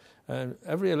century,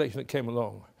 every election that came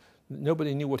along,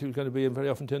 nobody knew what it was going to be and very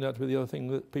often turned out to be the other thing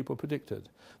that people predicted.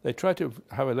 They tried to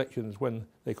have elections when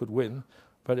they could win,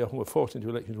 very often were forced into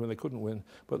elections when they couldn't win,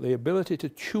 but the ability to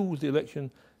choose the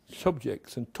election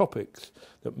subjects and topics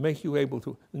that make you able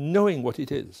to, knowing what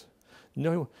it is,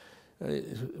 rather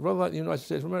like the United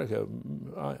States of America.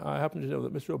 I happen to know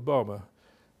that Mr Obama,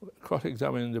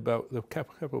 cross-examined about the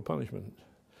capital punishment,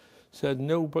 said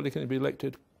nobody can be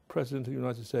elected President of the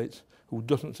United States who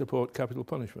doesn't support capital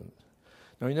punishment.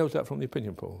 Now, he knows that from the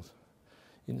opinion polls.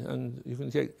 And you can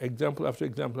take example after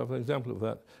example after example of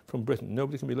that from Britain.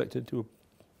 Nobody can be elected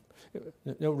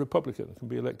no Republican can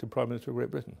be elected Prime Minister of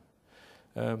Great Britain.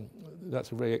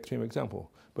 That's a very extreme example.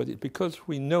 But it's because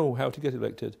we know how to get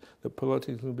elected that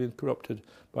politics will be corrupted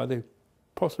by the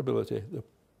possibility, the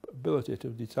ability to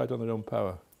decide on their own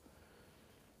power.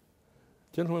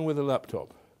 Gentleman with a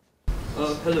laptop.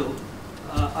 Hello.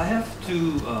 I have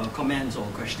two comments or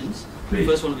questions. Please.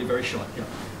 The first one will be very short. Yeah.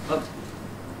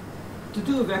 to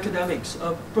do with academics,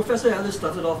 Professor Ellis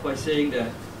started off by saying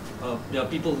that there are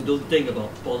people who don't think about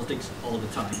politics all the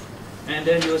time. And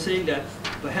then you were saying that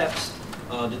perhaps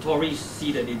the Tories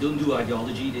see that they don't do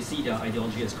ideology, they see their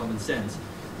ideology as common sense.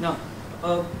 Now,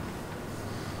 a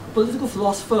political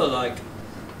philosopher like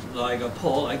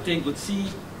Paul, I think, would see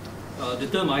the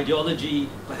term ideology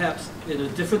perhaps in a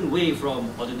different way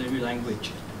from ordinary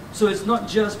language. So it's not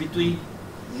just between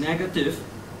negative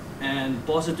and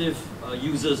positive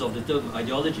users of the term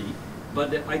ideology,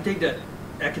 but I think that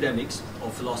academics or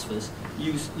philosophers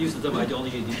use the term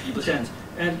ideology in a deeper sense.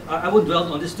 And I won't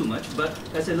dwell on this too much, but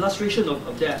as an illustration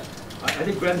of that, I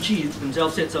think Gramsci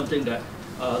himself said something that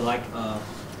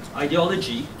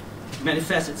ideology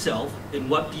manifests itself in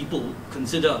what people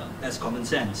consider as common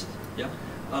sense. Yeah.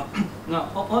 Now,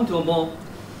 on to a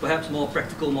perhaps more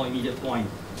practical, more immediate point,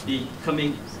 the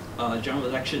coming general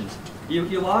elections.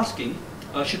 You're asking,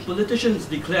 should politicians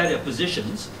declare their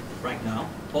positions right now,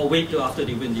 or wait till after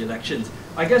they win the elections?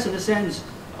 I guess in a sense,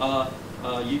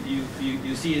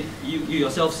 you see it, you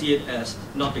yourself see it as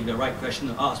not being the right question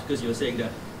to ask, because you're saying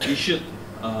that we should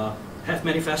have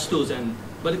manifestos,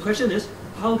 but the question is,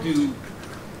 how do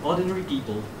ordinary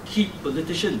people keep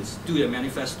politicians to their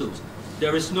manifestos?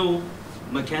 There is no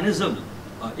mechanism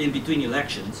in between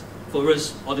elections for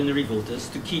us ordinary voters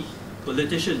to keep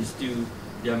politicians to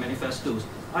their manifestos.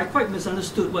 I quite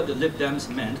misunderstood what the Lib Dems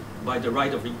meant by the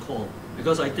right of recall,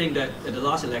 because I think that at the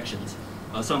last elections,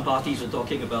 some parties were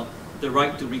talking about the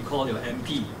right to recall your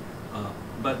MP,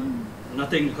 but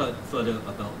nothing heard further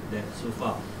about that so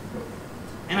far.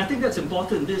 And I think that's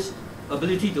important, this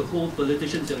ability to hold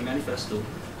politicians in a manifesto,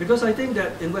 because I think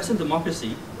that in Western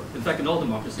democracy, in fact in all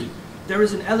democracy, there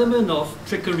is an element of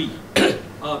trickery.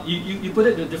 You put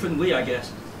it in a different way, I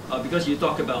guess, because you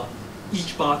talk about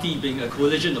each party being a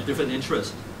coalition of different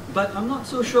interests. But I'm not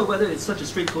so sure whether it's such a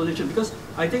straight coalition, because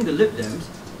I think the Lib Dems,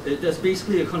 there's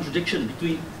basically a contradiction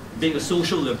between being a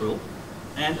social liberal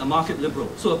and a market liberal.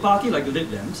 So a party like the Lib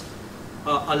Dems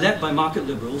are led by market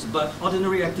liberals, but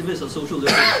ordinary activists are social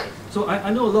liberals. So I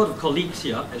know a lot of colleagues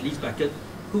here at Leeds Becket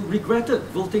who regretted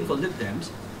voting for Lib Dems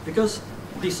because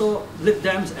they saw Lib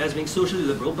Dems as being socially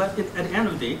liberal, but at the end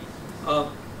of the day,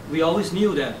 we always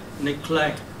knew that Nick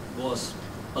Clegg was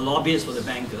a lobbyist for the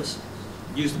bankers,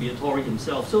 used to be a Tory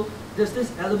himself. So there's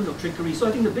this element of trickery. So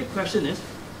I think the big question is,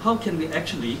 how can we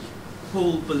actually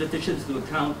hold politicians to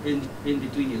account in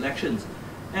between elections?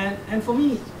 And for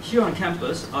me, here on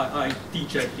campus, I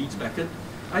teach at Leeds Becket,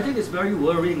 I think it's very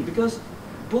worrying because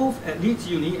both at Leeds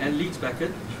Uni and Leeds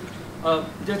Becket,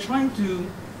 they're trying to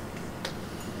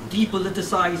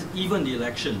depoliticize even the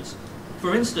elections.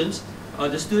 For instance,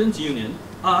 the Students' Union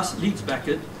asked Leeds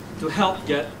Becket to help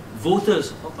get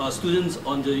voters, students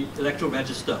on the electoral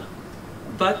register.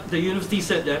 But the university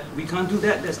said that we can't do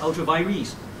that, that's ultra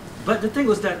vires. But the thing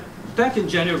was that back in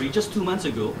January, just 2 months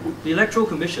ago, the Electoral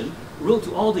Commission wrote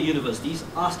to all the universities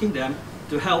asking them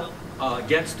to help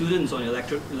get students on the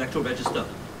electoral register.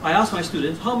 I asked my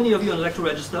students, how many of you on the electoral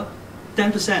register?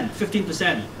 10%,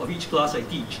 15% of each class I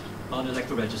teach on the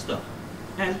electoral register.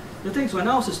 And the thing is, when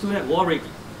I was a student at Warwick,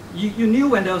 you knew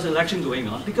when there was an election going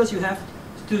on because you have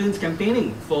students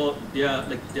campaigning for their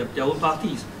own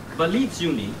parties. But Leeds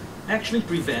Uni actually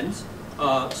prevents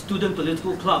student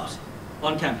political clubs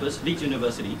on campus, Leeds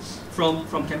University, from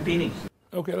campaigning.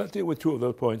 Okay, let's deal with two of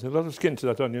those points. A lot of skin to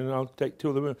that onion, and I'll take two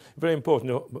of them. Very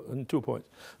important, 2 points.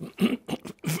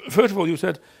 First of all, you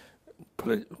said,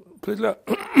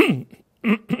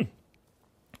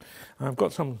 I've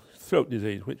got some throat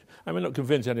disease, which I may not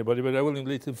convince anybody, but I will at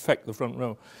least infect the front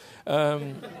row.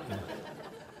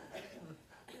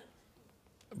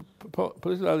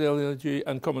 Political ideology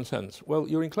and common sense. Well,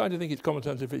 you're inclined to think it's common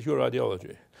sense if it's your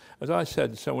ideology. As I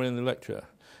said somewhere in the lecture,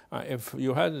 if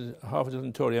you had half a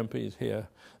dozen Tory MPs here,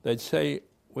 they'd say,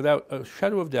 without a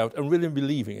shadow of doubt, and really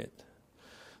believing it,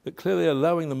 that clearly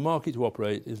allowing the market to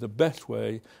operate is the best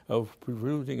way of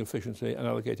producing efficiency and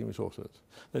allocating resources.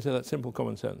 They say that's simple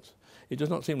common sense. It does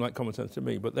not seem like common sense to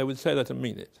me, but they would say that and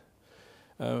mean it.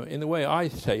 In the way I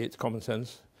say it's common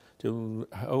sense to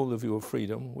hold the view of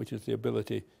freedom, which is the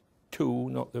ability to,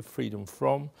 not the freedom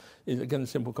from, is again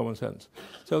simple common sense.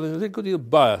 So there's a good deal of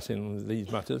bias in these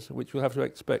matters, which we'll have to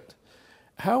expect.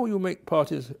 How you make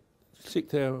parties stick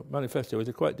their manifesto is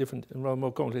a quite different and rather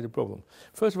more complicated problem.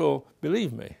 First of all,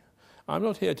 believe me, I'm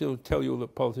not here to tell you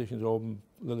that politicians are all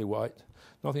lily white.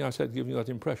 Nothing I said gives you that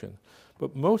impression.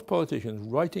 But most politicians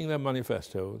writing their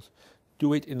manifestos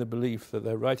do it in the belief that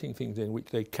they're writing things in which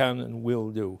they can and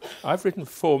will do. I've written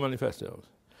 4 manifestos.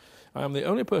 I am the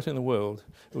only person in the world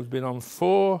who's been on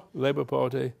 4 Labour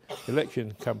Party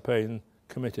election campaign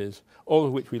committees, all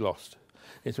of which we lost.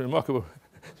 It's remarkable.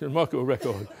 It's a remarkable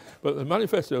record. But the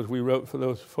manifestos we wrote for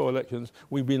those 4 elections,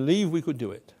 we believed we could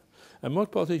do it. And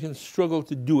most politicians struggle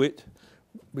to do it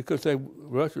because they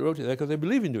wrote it there because they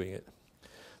believe in doing it.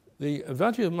 The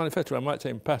advantage of the manifesto, I might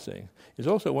say in passing, is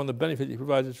also one of the benefits it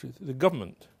provides to the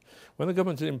government. When the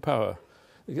government is in power,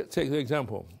 take the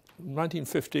example, in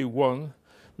 1951,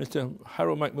 Mr.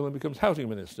 Harold Macmillan becomes housing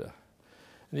minister.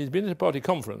 And he's been at a party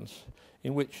conference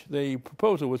in which the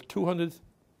proposal was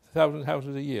 200,000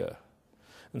 houses a year.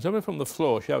 And someone from the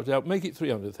floor shouts out, make it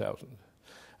 300,000.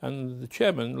 And the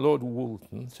chairman, Lord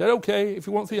Woolton, said, OK, if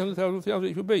you want 300,000,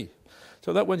 300,000 it should be.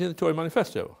 So that went in the Tory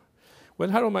manifesto. When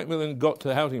Harold Macmillan got to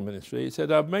the housing ministry, he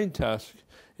said, our main task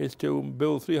is to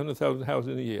build 300,000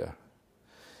 houses in a year.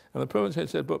 And the Prime Minister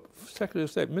said, but Secretary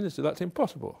of State, Minister, that's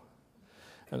impossible.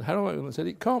 And Harold Macmillan said,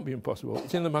 it can't be impossible,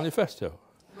 it's in the manifesto.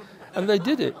 And they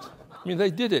did it. I mean,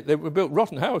 they did it. They were built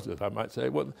rotten houses, I might say.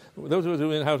 Well, those of us who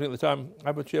were in housing at the time,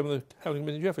 I was chairman of the housing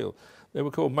ministry in Sheffield. They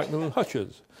were called Macmillan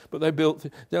Hutchers. But they built...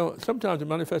 sometimes the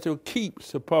manifesto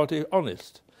keeps a party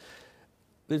honest.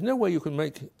 There's no way you can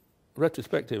make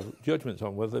retrospective judgments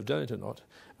on whether they've done it or not.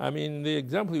 I mean, the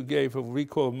example you gave of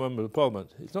recall of Member of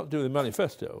Parliament, it's not to do with the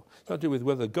manifesto. It's not to do with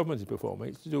whether the government is performing.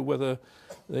 It's to do with whether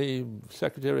the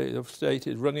Secretary of State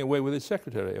is running away with his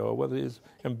secretary or whether he's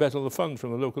embezzled the funds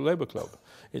from the local Labour club.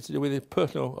 It's to do with his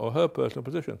personal or her personal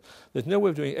position. There's no way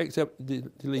of doing it except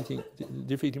defeating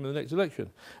him in the next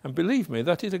election. And believe me,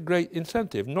 that is a great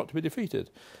incentive not to be defeated.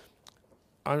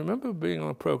 I remember being on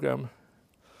a programme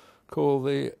called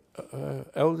the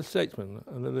Elder Statesman,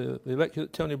 and the election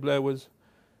that Tony Blair was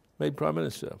made Prime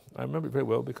Minister. I remember it very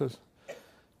well because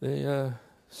the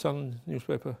Sun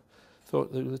newspaper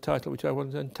thought it was a title which I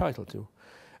wasn't entitled to.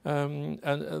 And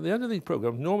at the end of these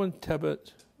programmes, Norman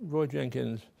Tebbit, Roy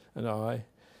Jenkins and I,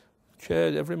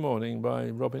 chaired every morning by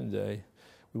Robin Day,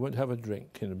 we went to have a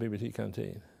drink in the BBC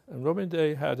canteen. And Robin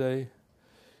Day had a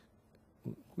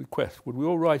request, would we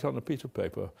all write on a piece of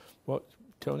paper what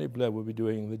Tony Blair would be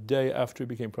doing the day after he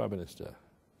became Prime Minister.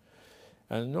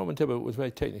 And Norman Tebbit was very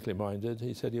technically minded.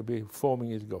 He said he'll be forming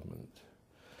his government.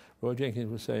 Roy Jenkins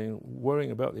was saying,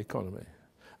 worrying about the economy.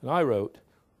 And I wrote,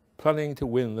 planning to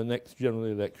win the next general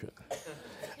election.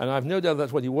 And I've no doubt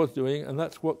that's what he was doing, and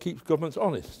that's what keeps governments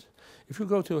honest. If you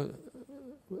go to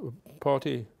a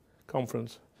party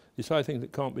conference, decide things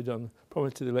that can't be done,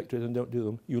 promise to the electorate and don't do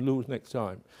them, you lose next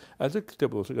time. As the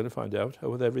Liberals are going to find out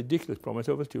over their ridiculous promise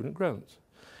over student grants.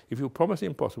 If you promise the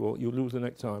impossible, you lose the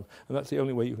next time. And that's the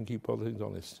only way you can keep politics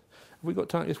honest. Have we got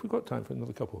time? Yes, we've got time for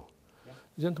another couple. Yeah.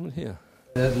 Gentleman here.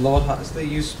 Lord Hattersley,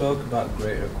 you spoke about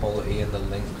greater equality and the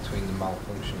link between the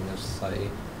malfunctioning of society.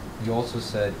 You also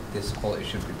said this equality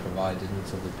should be provided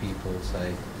until the people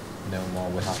say, no more,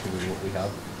 we're happy with what we have.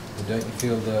 But don't you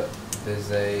feel that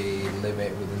there's a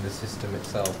limit within the system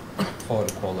itself for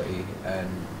equality? And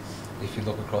if you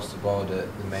look across the board at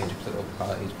the major political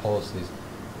parties' policies,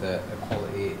 that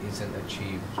equality isn't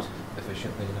achieved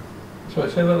efficiently enough. So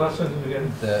say that last sentence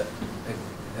again. That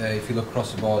if you look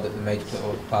across the board at the major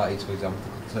political parties, for example,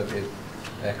 the Conservative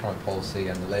economic policy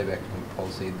and the Labour economic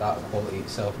policy, that equality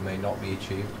itself may not be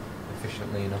achieved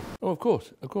efficiently enough. Oh, of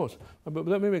course, of course. But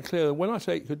let me be clear, when I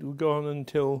say it could go on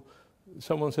until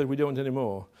someone says we don't want any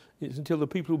more, it's until the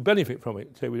people who benefit from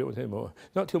it say we don't want any more.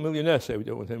 It's not until millionaires say we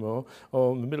don't want any more,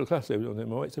 or the middle class say we don't want any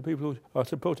more. It's the people who are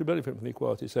supposed to benefit from the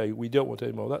equality say we don't want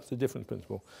any more. That's the difference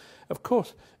principle. Of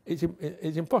course, it's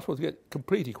impossible to get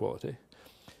complete equality,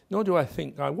 nor do I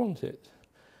think I want it.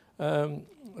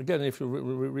 Again, if you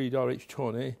read R.H.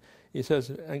 Tawney, he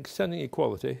says extending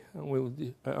equality,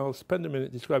 and I'll spend a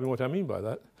minute describing what I mean by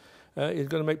that, is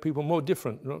going to make people more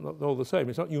different, not all the same.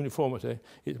 It's not uniformity.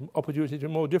 It's opportunity to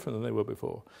be more different than they were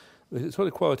before. The sort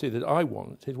of equality that I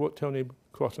want is what Tony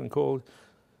Crossan called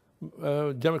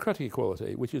democratic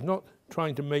equality, which is not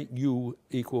trying to make you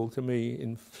equal to me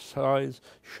in size,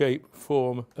 shape,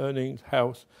 form, earnings,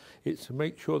 house. It's to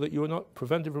make sure that you are not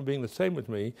prevented from being the same as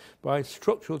me by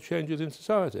structural changes in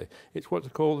society. It's what's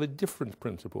called the difference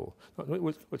principle.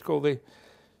 What's called the...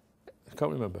 I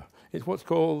can't remember. It's what's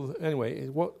called, anyway,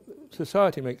 it's what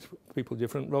society makes people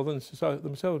different rather than society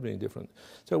themselves being different.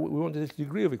 So we want this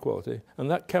degree of equality, and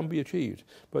that can be achieved.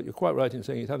 But you're quite right in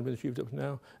saying it hasn't been achieved up to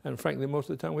now, and frankly, most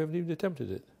of the time we haven't even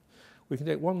attempted it. We can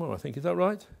take one more, I think. Is that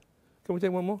right? Can we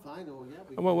take one more? Fine, or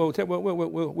yeah.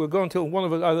 We'll go until one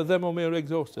of us, either them or me, are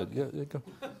exhausted. Yeah, go.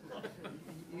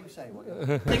 You say what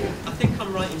I think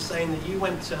I'm right in saying that you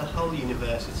went to Hull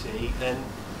University and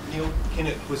Neil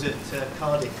Kinnock was at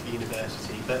Cardiff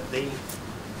University, but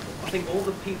I think all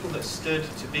the people that stood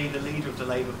to be the leader of the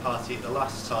Labour Party at the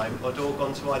last time had all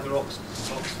gone to either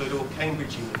Oxford or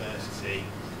Cambridge University.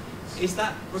 is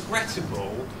that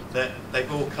regrettable that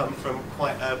they've all come from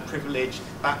quite a privileged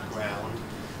background?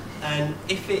 And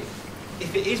if it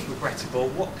is regrettable,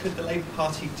 what could the Labour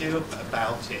Party do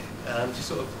about it? To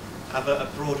sort of have a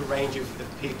broader range of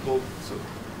people sort of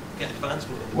get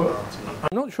advancement in the party?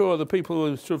 I'm not sure the people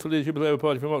who stood for the leadership of the Labour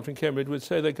Party from Oxford and Cambridge would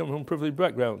say they come from privileged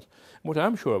backgrounds. What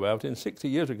I'm sure about, in 60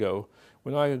 years ago,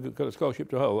 when I got a scholarship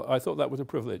to Hull, I thought that was a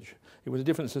privilege. It was a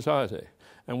different society,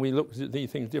 and we looked at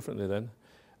these things differently then.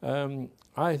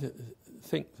 I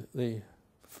think the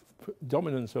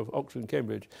dominance of Oxford and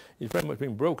Cambridge is very much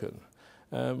being broken.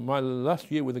 My last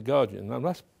year with The Guardian, my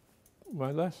last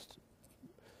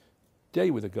day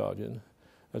with The Guardian,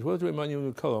 as well as doing my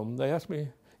new column, they asked me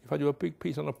if I do a big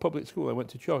piece on a public school. I went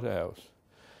to Charterhouse,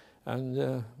 and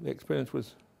the experience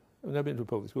was, I've never been to a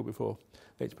public school before,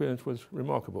 the experience was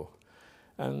remarkable.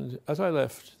 And as I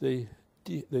left, the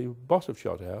boss of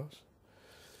Charterhouse,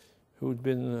 who had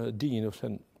been dean of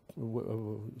St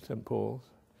Paul's,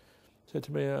 said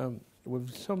to me, well,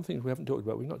 some things we haven't talked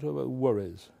about. We've not talked about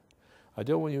worries. I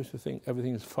don't want you to think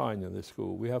everything's fine in this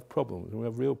school. We have problems, and we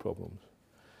have real problems.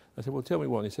 I said, well, tell me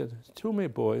one. He said, too many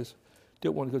boys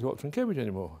don't want to go to Oxford and Cambridge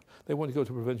anymore. They want to go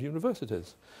to provincial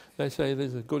universities. They say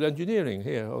there's a good engineering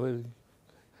here. Or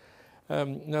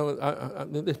now,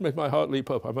 this made my heart leap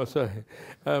up, I must say,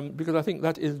 because I think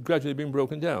that is gradually being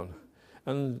broken down.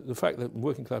 And the fact that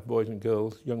working class boys and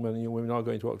girls, young men and young women are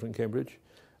going to Oxford and Cambridge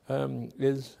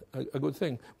is a good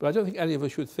thing. But I don't think any of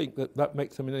us should think that that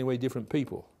makes them in any way different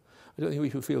people. I don't think we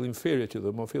should feel inferior to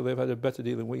them or feel they've had a better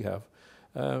deal than we have.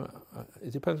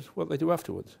 It depends what they do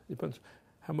afterwards. It depends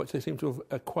how much they seem to have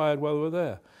acquired while they were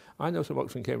there. I know some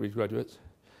Oxford and Cambridge graduates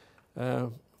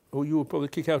who you will probably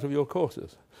kick out of your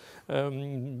courses.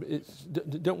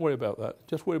 Don't worry about that.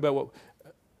 Just worry about what...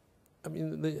 I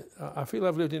mean, I feel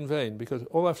I've lived in vain, because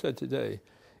all I've said today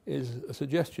is a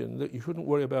suggestion that you shouldn't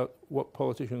worry about what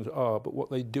politicians are, but what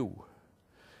they do.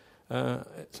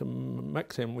 It's a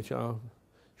maxim which I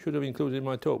should have included in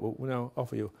my talk, but will now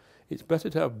offer you. It's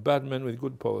better to have bad men with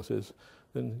good policies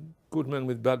than good men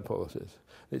with bad policies.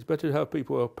 It's better to have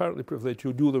people who are apparently privileged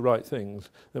who do the right things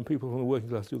than people from the working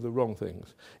class who do the wrong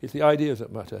things. It's the ideas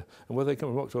that matter, and whether they come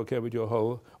from Oxford, Cambridge or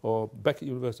Hull or Becket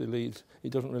University, Leeds,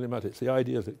 it doesn't really matter. It's the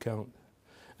ideas that count.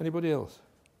 Anybody else?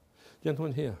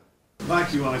 Gentleman here.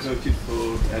 Like you, I voted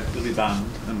for Billy Band,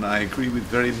 and I agree with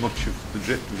very much of the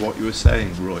drift of what you were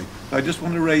saying, Roy. I just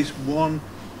want to raise one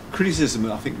criticism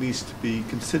that I think needs to be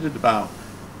considered about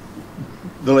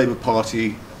the Labour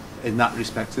Party in that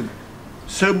respect. And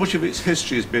so much of its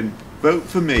history has been vote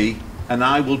for me and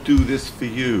I will do this for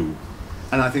you.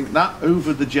 And I think that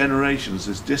over the generations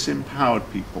has disempowered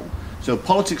people. So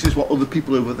politics is what other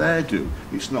people over there do.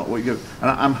 It's not what you do.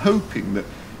 And I'm hoping that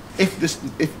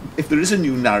if there is a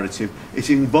new narrative, it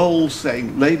involves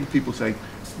saying, Labour people saying,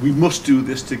 we must do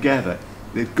this together.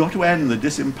 They've got to end the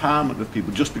disempowerment of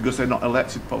people just because they're not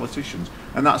elected politicians.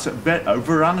 And that's at a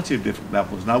variety of different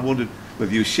levels. And I wondered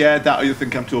whether you shared that or you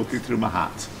think I'm talking through my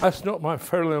hat. That's not my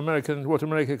fairly American, what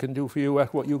America can do for you,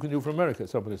 ask what you can do for America,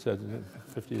 somebody said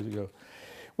 50 years ago.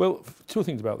 Well, two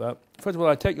things about that. First of all,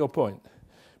 I take your point.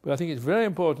 But I think it's very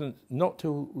important not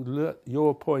to let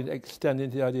your point extend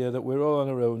into the idea that we're all on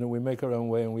our own and we make our own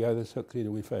way and we either succeed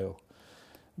or we fail.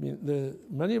 I mean,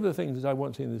 many of the things that I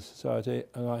want to see in this society,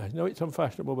 and I know it's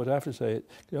unfashionable, but I have to say it,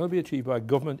 can only be achieved by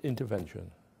government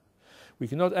intervention. We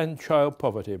cannot end child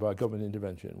poverty by government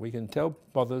intervention. We can tell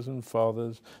mothers and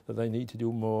fathers that they need to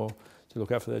do more to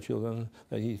look after their children,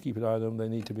 they need to keep an eye on them, they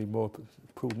need to be more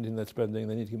prudent in their spending,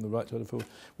 they need to give them the right sort of food.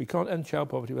 We can't end child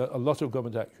poverty without a lot of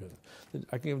government action.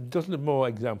 I can give a dozen of more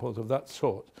examples of that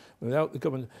sort without the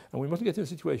government, and we mustn't get in a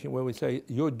situation where we say,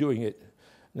 you're doing it.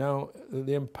 Now,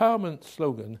 the empowerment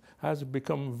slogan has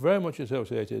become very much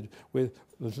associated with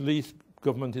the least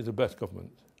government is the best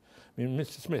government. I mean,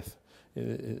 Mr. Smith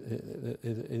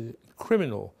is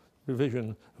criminal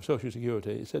revision of Social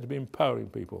Security. It's said to be empowering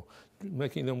people,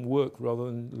 making them work rather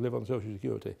than live on Social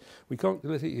Security. We can't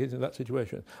let it get in that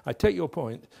situation. I take your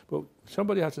point, but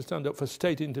somebody has to stand up for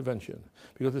state intervention,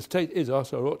 because the state is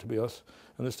us, or ought to be us,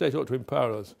 and the state ought to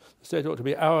empower us. The state ought to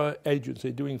be our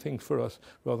agency doing things for us,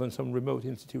 rather than some remote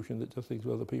institution that does things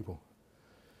for other people.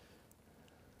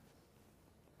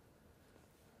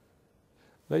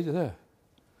 Lady there.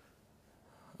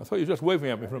 I thought you were just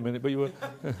waving at me for a minute, but you were...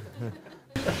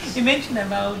 You mentioned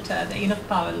about the Enoch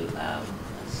Powell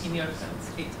in your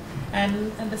speech,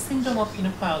 and the syndrome of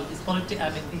Enoch Powell,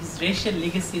 his racial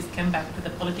legacies came back to the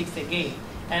politics again,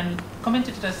 and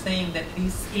commentators are saying that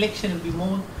this election will be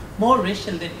more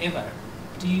racial than ever.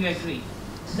 Do you agree?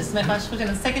 This is my first question.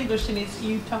 And the second question is,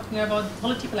 you talking about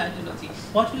political ideology.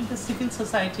 What will the civil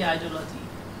society ideology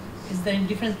Is there any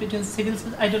difference between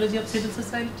ideology of civil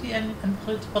society and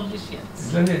politicians?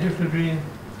 Is there any difference between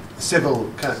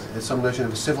Civil, some notion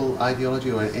of a civil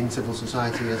ideology or in civil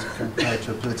society as compared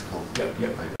to a political?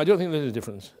 I don't think there's a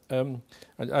difference. The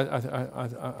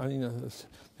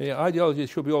ideology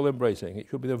should be all embracing. It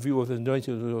should be the view of the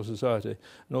nature of our society,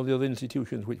 and all the other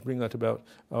institutions which bring that about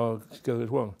are together as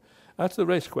one. As to the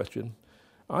race question,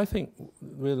 I think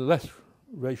we're less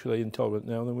racially intolerant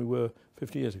now than we were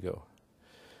 50 years ago.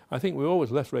 I think we're always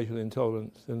less racially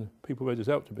intolerant than people made us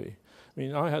out to be. I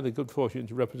mean, I had the good fortune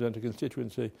to represent a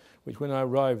constituency which, when I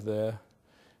arrived there,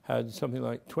 had something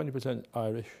like 20%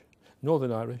 Irish,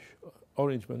 Northern Irish,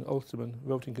 Orangemen, Ulstermen,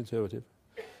 voting Conservative,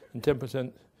 and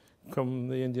 10% from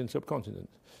the Indian subcontinent.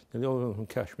 Nearly all of them from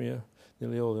Kashmir,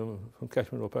 nearly all of them from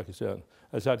Kashmir or Pakistan,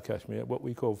 Azad Kashmir, what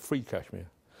we call free Kashmir.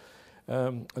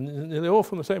 And nearly all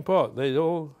from the same part. These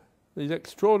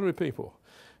extraordinary people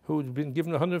who'd been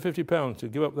given £150 to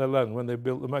give up their land when they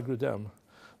built the Magra Dam.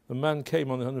 The man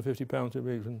came on the £150 to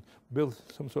and built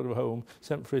some sort of a home,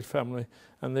 sent for his family,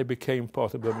 and they became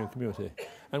part of the Birmingham community.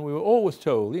 And we were always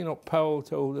told, Enoch Powell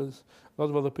told us, a lot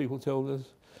of other people told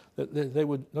us, that they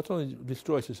would not only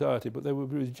destroy society, but they would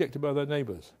be rejected by their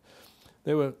neighbours.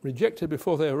 They were rejected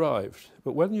before they arrived,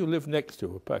 but when you live next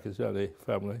to a Pakistani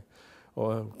family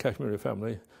or a Kashmiri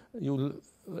family, you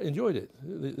enjoyed it.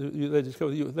 They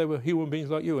discovered they were human beings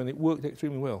like you, and it worked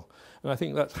extremely well. And I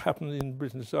think that's happened in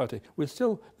British society. There's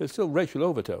still racial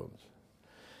overtones.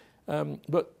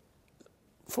 But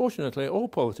fortunately, all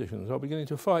politicians are beginning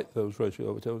to fight those racial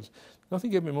overtones.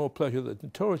 Nothing gave me more pleasure that the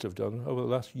Tories have done over the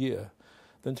last year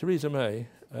than Theresa May,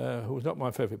 who was not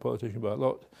my favourite politician by a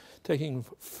lot, taking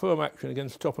firm action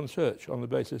against Stop and Search on the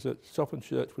basis that Stop and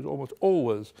Search was almost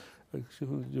always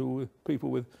to do with people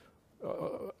with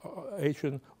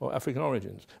Asian or African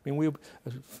origins. I mean,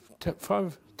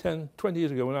 5, 10, 20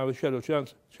 years ago when I was Shadow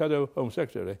Home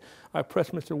Secretary, I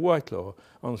pressed Mr. Whitelaw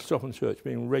on Stop and Search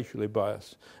being racially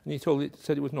biased, and he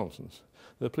said it was nonsense.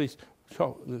 The police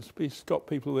stopped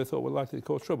people who they thought were likely to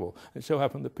cause trouble. It so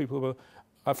happened that people of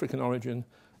African origin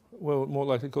were more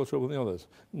likely to cause trouble than others.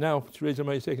 Now, Theresa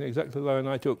May is taking exactly the line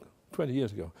I took 20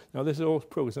 years ago. Now, this is all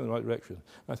progress in the right direction.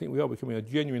 I think we are becoming a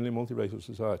genuinely multiracial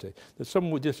society. There's some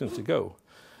more distance to go.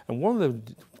 And one of the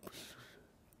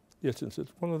distances,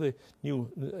 one of the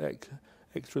new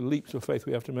extra leaps of faith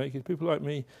we have to make is people like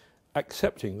me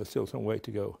accepting there's still some way to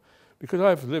go. Because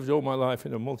I've lived all my life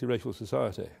in a multiracial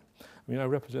society. I mean, I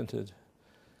represented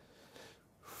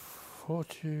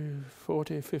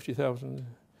 50,000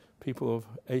 people of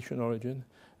Asian origin.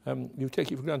 You take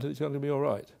it for granted it's going to be all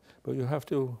right. But you have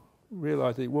to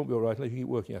realise that it won't be all right unless you keep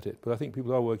working at it. But I think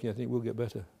people are working at it, it will get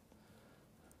better.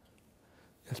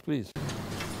 Yes, please.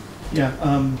 Yeah,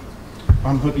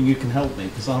 I'm hoping you can help me,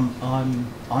 because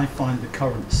I find the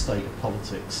current state of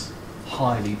politics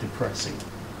highly depressing.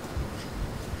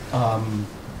 I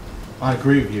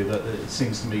agree with you that it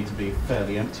seems to me to be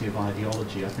fairly empty of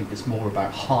ideology. I think it's more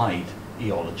about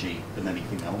ideology than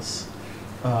anything else.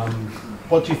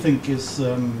 What do you think is...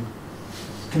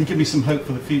 can you give me some hope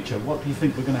for the future? What do you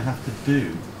think we're going to have to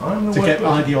do to get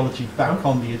ideology back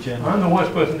on the agenda? I'm the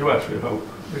worst person to ask for hope,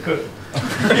 because...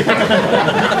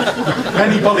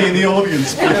 Anybody in the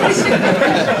audience, please.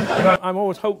 I'm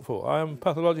always hopeful. I am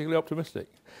pathologically optimistic.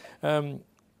 David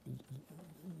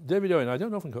Owen, I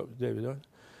don't often quote David Owen,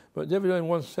 but David Owen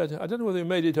once said, I don't know whether he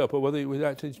made it up or whether it was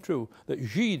actually true, that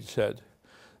Gide said,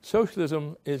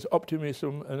 socialism is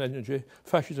optimism and energy,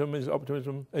 fascism is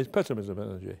pessimism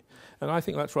and energy. And I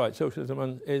think that's right.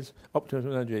 Socialism is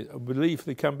optimism and energy, a belief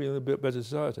there can be a bit better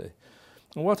society.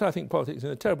 And what I think politics is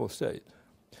in a terrible state.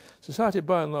 Society,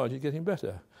 by and large, is getting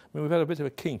better. I mean, we've had a bit of a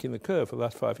kink in the curve for the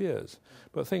last 5 years,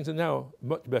 but things are now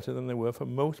much better than they were for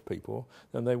most people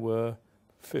than they were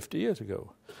 50 years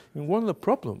ago. I mean, one of the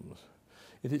problems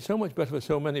is it's so much better for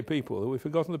so many people that we've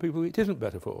forgotten the people it isn't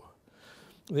better for.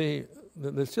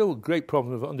 There's still great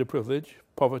problems of underprivilege,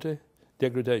 poverty,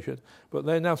 degradation, but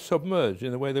they're now submerged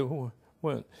in a way they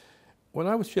weren't. When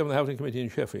I was chairman of the Housing Committee in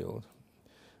Sheffield,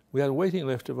 we had a waiting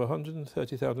list of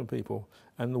 130,000 people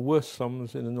and the worst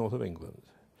slums in the north of England.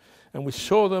 And we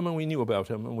saw them and we knew about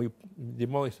them, and we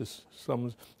demolished the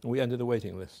slums and we ended the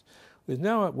waiting list. There's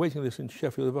now a waiting list in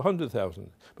Sheffield of 100,000,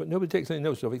 but nobody takes any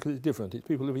notice of it because it's different. It's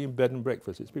people living in bed and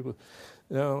breakfast. It's people...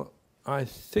 Now, I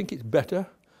think it's better,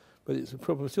 but it's a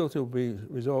problem still to be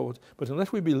resolved. But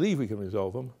unless we believe we can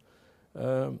resolve them,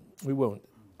 we won't.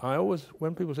 I always,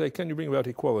 when people say, can you bring about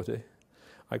equality,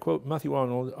 I quote Matthew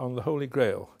Arnold on the Holy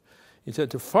Grail. He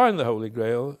said, to find the Holy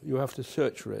Grail, you have to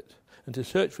search for it. And to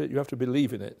search for it, you have to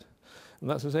believe in it. And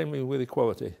that's the same with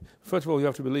equality. First of all, you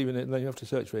have to believe in it, and then you have to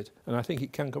search for it. And I think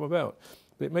it can come about.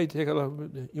 It may take a lot.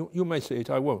 You may see it,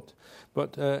 I won't.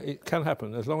 But it can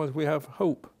happen as long as we have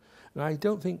hope. And I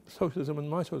don't think socialism and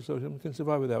my sort of socialism can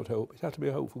survive without hope. It has to be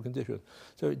a hopeful condition.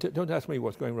 So don't ask me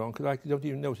what's going wrong, because I don't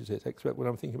even notice it, except when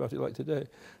I'm thinking about it like today.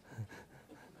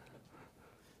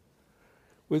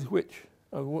 With which?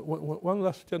 One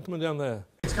last gentleman down there.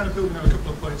 It's kind of building on a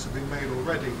couple of points that have been made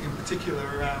already, in particular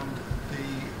around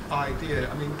the idea.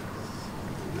 I mean,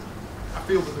 I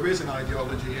feel that there is an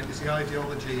ideology, and it's the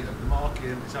ideology of the market,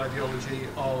 and it's ideology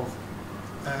of,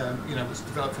 it's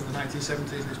developed from the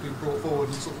 1970s, and it's been brought forward,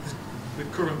 and sort of the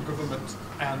current government,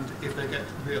 and if they get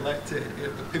re-elected,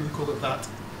 at the pinnacle of that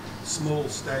small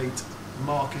state,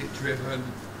 market-driven,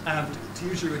 and to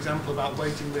use your example about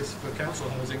waiting lists for council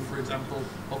housing, for example,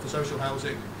 or for social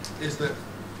housing, is that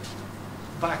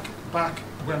back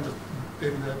when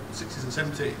in the 60s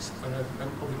and 70s,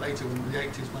 and probably later in the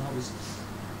 80s when I was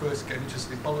first getting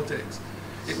interested in politics,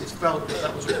 it was felt that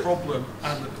that was a problem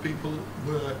and that the people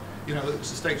were, that it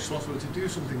was the state's responsibility to do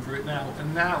something for it now.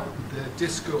 And now the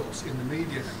discourse in the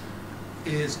media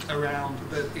is around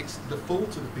that it's the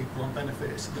fault of the people on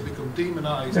benefits that become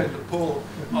demonised and the poor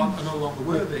are no longer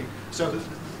worthy. So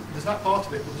there's that part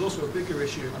of it, but there's also a bigger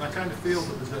issue, and I kind of feel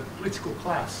that there's a political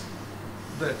class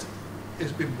that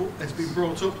has been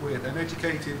brought up with and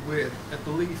educated with a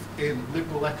belief in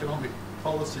liberal economic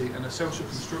policy and a social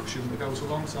construction that goes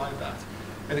alongside that,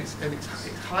 and it's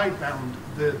hidebound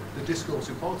the discourse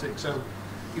in politics. So,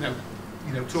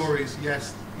 Tories,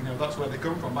 yes, that's where they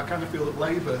come from. I kind of feel that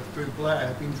Labour, through Blair,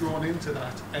 have been drawn into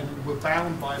that and were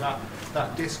bound by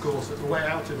that discourse that the way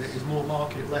out of it is more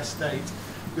market, less state,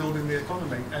 building the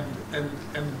economy,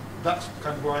 and that's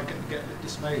kind of where I get a bit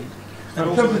dismayed.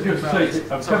 I'm tempted just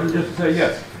to say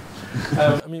yes.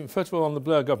 I mean, first of all, on the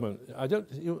Blair government,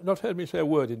 you've not heard me say a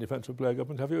word in defence of Blair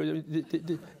government, have you?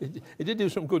 It did do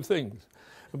some good things,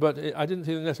 but I didn't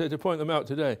think it necessary to point them out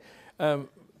today.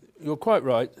 You're quite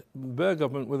right. The Blair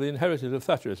government were the inheritors of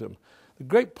Thatcherism. The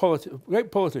great politicians,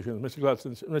 Mr.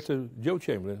 Gladstone, Mr. Joe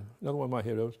Chamberlain, another one of my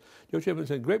heroes, Joe Chamberlain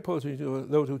said, great politicians are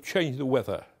those who change the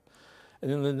weather.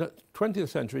 And in the 20th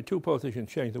century, two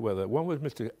politicians changed the weather. One was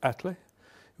Mr. Attlee,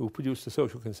 who produced the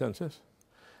social consensus,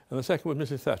 and the second was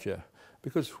Mrs. Thatcher,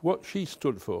 because what she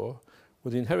stood for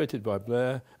was inherited by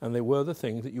Blair, and they were the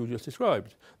things that you just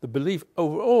described. The belief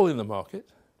overall in the market.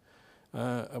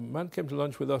 A man came to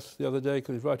lunch with us the other day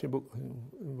because he's writing a book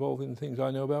involving things I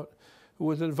know about, who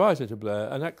was an advisor to Blair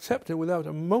and accepted without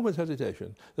a moment's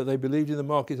hesitation that they believed in the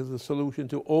market as the solution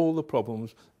to all the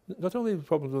problems, not only the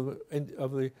problems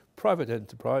of the private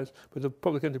enterprise, but the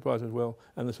public enterprise as well,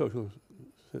 and the social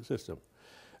system.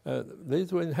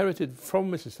 These were inherited from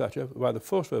Mrs. Thatcher by the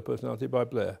force of her personality by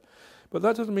Blair. But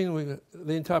that doesn't mean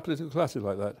the entire political class is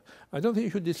like that. I don't think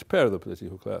you should despair of the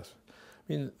political class.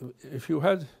 I mean, if you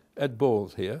had Ed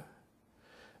Balls here,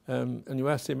 and you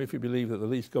asked him if he believed that the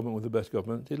Leeds government was the best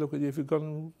government, he'd look at you if you'd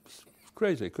gone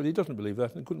crazy, because he doesn't believe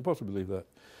that and couldn't possibly believe that.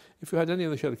 If you had any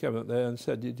of the shadow cabinet there and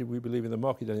said, did we believe in the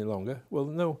market any longer? Well,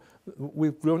 no,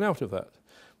 we've grown out of that.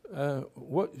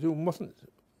 What you mustn't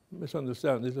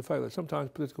misunderstand is the fact that sometimes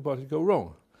political parties go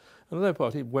wrong. And the Labour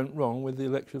Party went wrong with the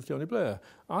election of Tony Blair.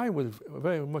 I was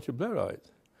very much a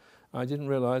Blairite. I didn't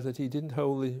realise that he didn't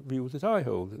hold the views that I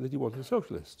hold, that he wasn't a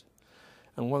socialist.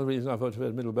 And one of the reasons I voted for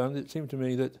Ed Miliband, it seemed to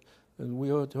me that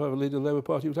we ought to have a leader of the Labour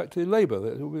Party who was actually Labour,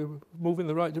 that we were moving in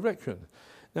the right direction.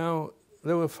 Now,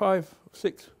 there were 5,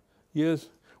 6 years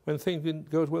when things didn't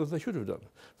go as well as they should have done.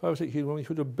 5 or 6 years when we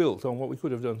should have built on what we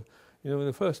could have done. In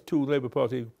the first two Labour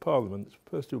Party parliaments,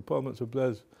 first two parliaments of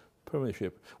Blair's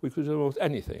premiership, we could have done almost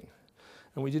anything.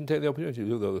 And we didn't take the opportunity to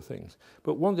do those things.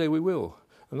 But one day we will.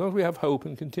 As long as we have hope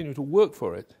and continue to work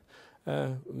for it,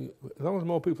 as long as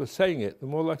more people are saying it, the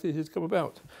more likely it is to come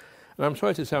about. And I'm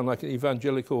sorry to sound like an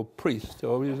evangelical priest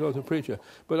or a preacher,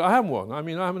 but I am one. I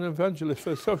mean, I'm an evangelist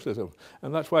for socialism,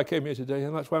 and that's why I came here today,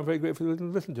 and that's why I'm very grateful you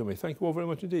listened to me. Thank you all very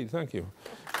much indeed. Thank you.